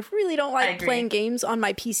only, and I really don't I like agree. playing games on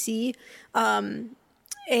my PC.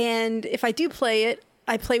 And if I do play it,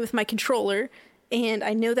 I play with my controller, and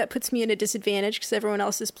I know that puts me in a disadvantage because everyone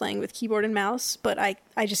else is playing with keyboard and mouse, but I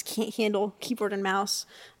just can't handle keyboard and mouse.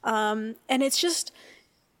 And it's just...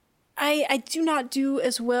 I do not do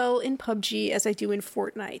as well in PUBG as I do in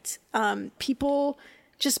Fortnite. People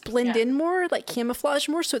just blend Yeah. in more, like camouflage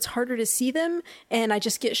more, so it's harder to see them, and I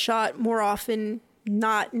just get shot more often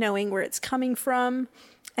not knowing where it's coming from.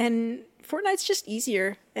 And Fortnite's just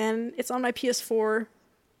easier, and it's on my PS4,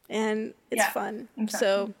 and it's Yeah, fun. exactly.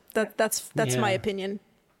 So that's my Yeah. opinion.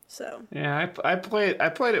 So Yeah, I played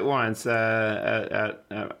it once at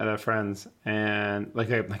a friend's, and like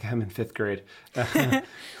I'm in 5th grade.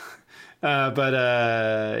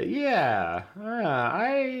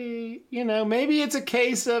 Maybe it's a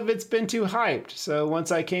case of it's been too hyped. So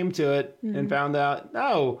once I came to it and found out,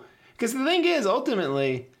 no, because the thing is,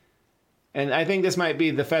 ultimately, and I think this might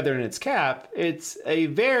be the feather in its cap, it's a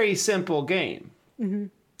very simple game. And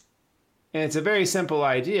it's a very simple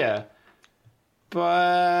idea.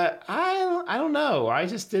 But I don't know. I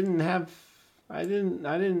just didn't have. I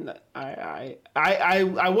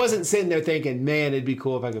wasn't sitting there thinking, man, it'd be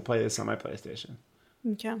cool if I could play this on my PlayStation.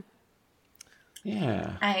 okay.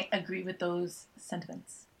 Yeah. I agree with those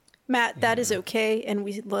sentiments. Matt, that is okay, and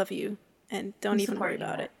we love you, and don't We even worry support you,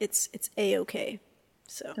 about Matt. it. It's a-okay.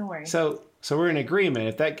 So Don't worry. So we're in agreement.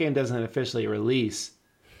 If that game doesn't officially release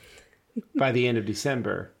by the end of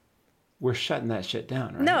December, we're shutting that shit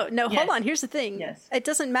down, right? no, Yes. hold on. Here's the thing. Yes. It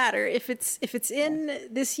doesn't matter if it's in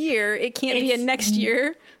this year. It can't be It's- in next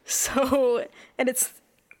year. So, and it's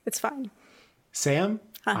fine. Sam,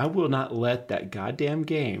 I will not let that goddamn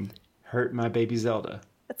game hurt my baby Zelda.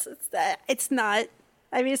 It's not.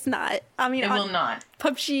 I mean, it's not. I mean, It on will not.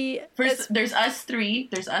 PUBG. First, there's us three.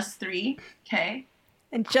 Okay.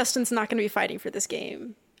 And Justin's not going to be fighting for this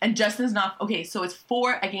game. And Justin's not. Okay, so it's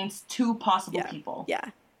 4 against 2 possible Yeah. people. Yeah.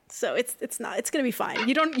 So it's not. It's going to be fine.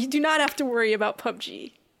 You do not have to worry about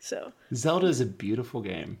PUBG. So Zelda is a beautiful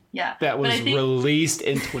game. Yeah. That But was I think- released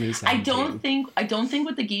in 2017. I don't think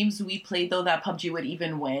with the games we played though that PUBG would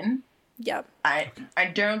even win. yeah, I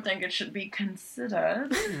don't think it should be considered.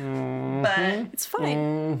 But it's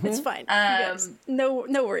fine. It's fine. You guys, Um,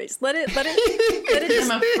 no worries. Let it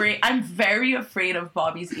just I'm afraid. I'm very afraid of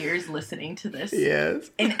Bobby's ears listening to this Yes.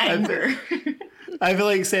 in anger. I feel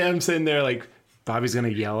like Sam's sitting there like, Bobby's going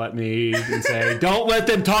to yell at me and say, don't let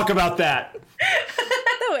them talk about that.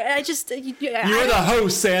 No, I just You're the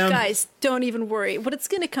host, Sam. guys, don't even worry. What it's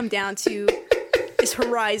going to come down to is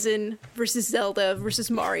Horizon versus Zelda versus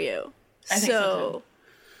Mario. I think so, too.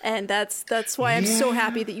 And that's why I'm so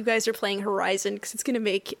happy that you guys are playing Horizon, because it's going to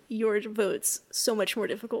make your votes so much more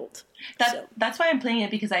difficult. That's why I'm playing it,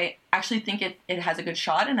 because I actually think it has a good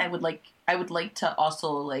shot, and I would like to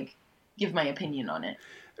also like give my opinion on it.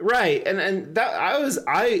 Right. And that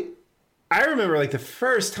I remember like the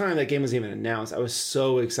first time that game was even announced, I was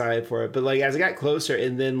so excited for it. But like as it got closer,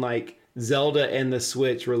 and then like Zelda and the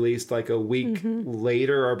Switch released like a week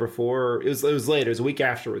later or before. It was later. It was a week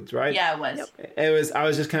afterwards, right? Yeah, it was. Yep. It was. I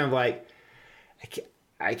was just kind of like,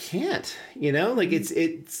 I can't, like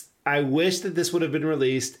it's, I wish that this would have been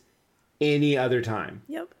released any other time.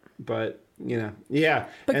 Yep. But, yeah.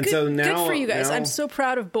 But and good, so now, good for you guys. now- I'm so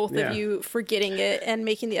proud of both Yeah. of you for getting it and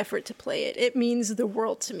making the effort to play it. It means the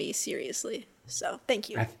world to me, seriously. So thank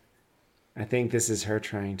you. I think this is her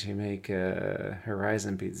trying to make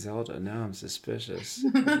Horizon beat Zelda. Now I'm suspicious.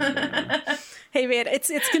 Hey man, it's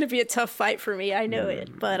going to be a tough fight for me. I know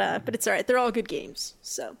it, but it's all right. They're all good games.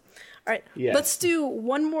 So, all right, Yes. let's do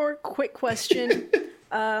one more quick question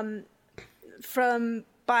from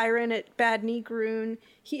Byron at Bad Knee Groon.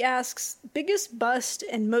 He asks, biggest bust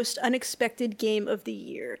and most unexpected game of the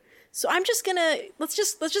year. So I'm just gonna let's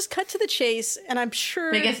just cut to the chase, and I'm sure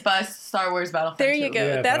Biggest bust, Star Wars Battlefront. there you 2. go.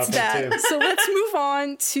 Yeah, That's that. Battlefield 2. So let's move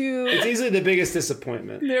on to It's easily the biggest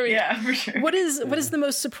disappointment. there we go. Yeah, for sure. What is the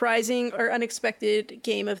most surprising or unexpected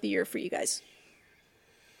game of the year for you guys?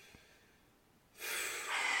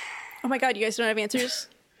 Oh my god, you guys don't have answers?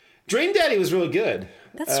 Dream Daddy was really good.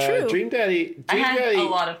 That's true. Dream Daddy. I had Daddy, a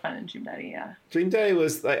lot of fun in Dream Daddy. Yeah. Dream Daddy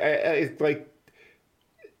was like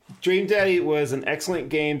Dream Daddy was an excellent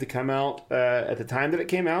game to come out at the time that it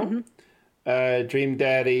came out. Dream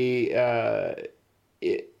Daddy,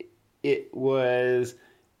 it was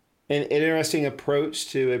an interesting approach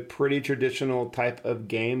to a pretty traditional type of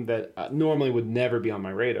game that normally would never be on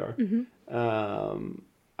my radar.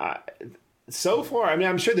 So far, I mean,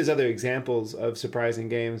 I'm sure there's other examples of surprising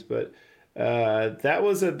games, but that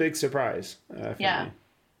was a big surprise for Yeah.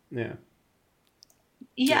 me. Yeah.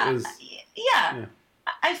 Yeah. It was- yeah.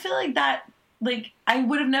 I feel like that. Like I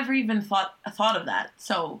would have never even thought of that.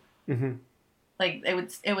 So, like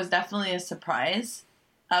it was definitely a surprise.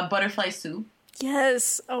 Butterfly Soup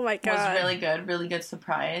Yes. Oh my god. was really good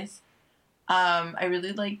surprise. I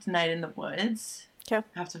really liked Night in the Woods. Okay.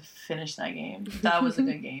 I have to finish that game. That was a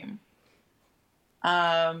good game.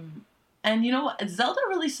 And you know what? Zelda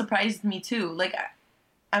really surprised me too. Like,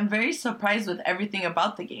 I'm very surprised with everything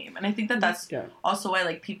about the game, and I think that that's Yeah. also why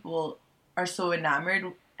like people are so enamored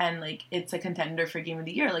and like it's a contender for Game of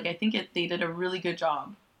the Year. Like, I think they did a really good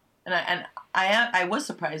job, and I was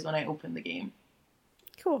surprised when I opened the game.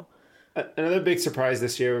 Cool. Another big surprise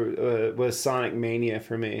this year was Sonic Mania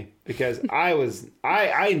for me, because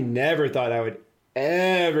I never thought I would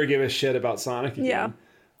ever give a shit about Sonic again. Yeah.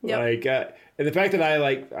 Yep. Like, and the fact that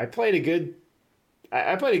I played a good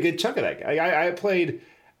chunk of that. I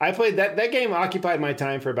played that game occupied my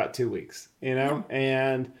time for about 2 weeks,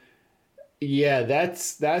 and yeah,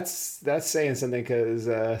 that's saying something,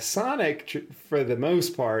 because Sonic, for the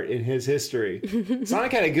most part in his history,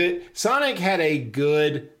 Sonic had a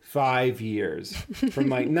good 5 years from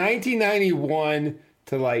like 1991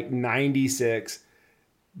 to like 96.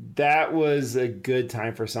 That was a good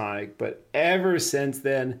time for Sonic, but ever since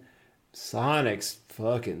then, Sonic's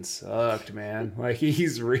fucking sucked, man. Like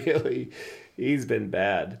he's been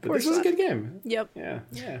bad. But Poor this was a Sonic. good game. Yep. Yeah.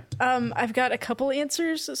 I've got a couple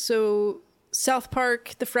answers. So South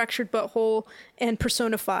Park, The Fractured Butthole, and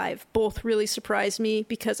Persona 5 both really surprised me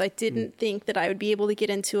because I didn't think that I would be able to get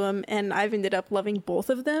into them, and I've ended up loving both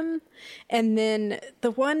of them. And then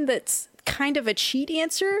the one that's kind of a cheat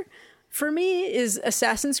answer for me is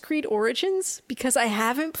Assassin's Creed Origins, because I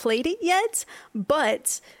haven't played it yet,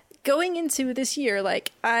 but going into this year,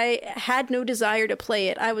 like, I had no desire to play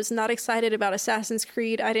it. I was not excited about Assassin's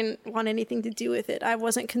Creed. I didn't want anything to do with it. I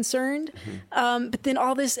wasn't concerned. But then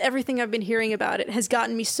everything I've been hearing about it has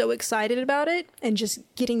gotten me so excited about it, and just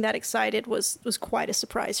getting that excited was quite a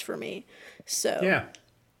surprise for me. So Yeah.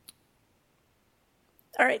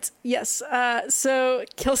 all right. Yes. So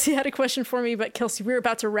Kelsey had a question for me, but Kelsey, we're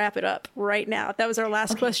about to wrap it up right now. That was our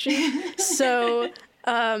last question. So,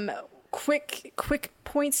 quick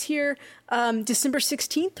points here. December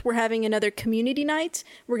 16th, we're having another community night.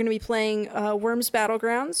 We're going to be playing Worms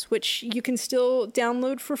Battlegrounds, which you can still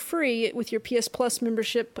download for free with your PS Plus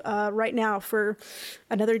membership right now for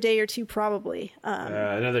another day or two, probably.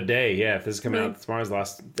 Another day, yeah. If this is coming out tomorrow's the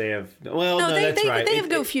last day of... Well, no, they, that's they, right. They have to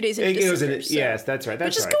go a few days into it goes December. in, yes, that's right.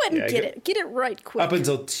 That's but just right. go ahead and Yeah, get it right quick. Up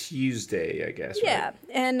until Tuesday, I guess. Yeah, Right?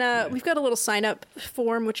 and we've got a little sign-up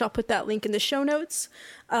form, which I'll put that link in the show notes.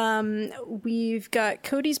 We've got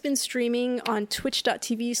Cody's been streaming on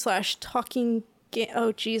twitch.tv/talking.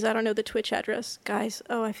 Oh, geez, I don't know the Twitch address, guys.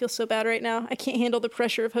 Oh, I feel so bad right now. I can't handle the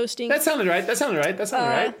pressure of hosting. That sounded right.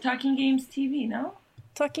 Right. Talking Games TV, no?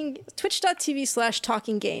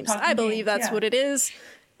 Twitch.tv/talking games. Talking I believe Games, that's yeah. what it is.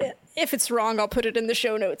 If it's wrong, I'll put it in the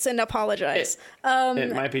show notes and apologize.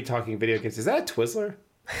 It might be talking video games. Is that a Twizzler?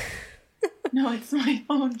 No, it's my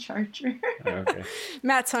phone charger. Okay.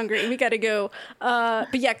 Matt's hungry. We gotta go.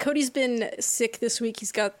 But yeah, Cody's been sick this week.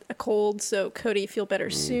 He's got a cold, so Cody, feel better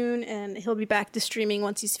soon, and he'll be back to streaming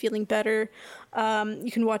once he's feeling better.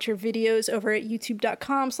 You can watch our videos over at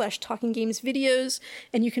youtube.com/talkinggamesvideos,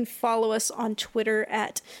 and you can follow us on Twitter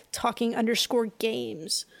at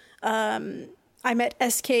talking_games. I'm at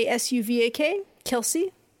SKSUVAK.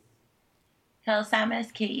 Kelsey?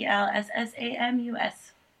 Kelsamus, KELSSAMUS.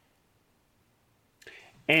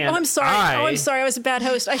 And I'm sorry. I'm sorry. I was a bad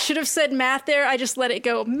host. I should have said Matt there. I just let it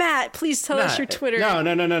go. Matt, please tell us your Twitter. No.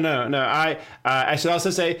 I should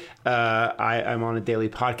also say I'm on a daily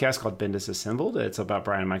podcast called Bendis Assembled. It's about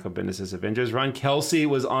Brian Michael Bendis' Avengers run. Kelsey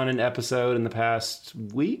was on an episode in the past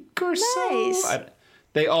week or so.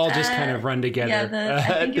 They all just kind of run together. Yeah,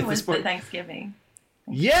 I think it was the Thanksgiving.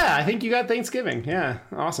 Yeah, I think you got Thanksgiving. Yeah,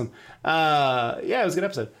 awesome. Yeah, it was a good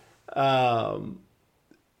episode.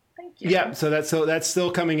 Yeah, so that's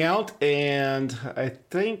still coming out, and I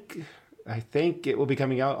think it will be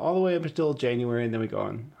coming out all the way up until January, and then we go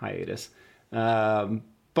on hiatus. But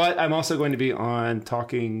I'm also going to be on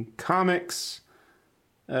Talking Comics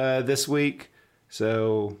this week.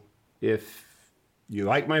 So if you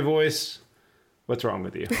like my voice, what's wrong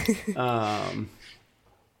with you?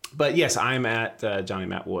 But yes, I'm at Johnny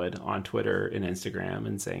Matt Wood on Twitter and Instagram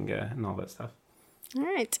and Zanga and all that stuff. All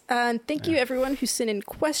right. And thank you, everyone who sent in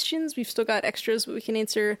questions. We've still got extras we can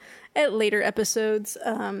answer at later episodes.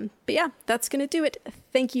 But yeah, that's going to do it.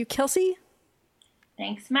 Thank you, Kelsey.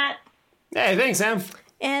 Thanks, Matt. Hey, thanks, Sam.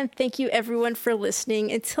 And thank you, everyone, for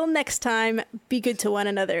listening. Until next time, be good to one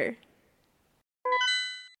another.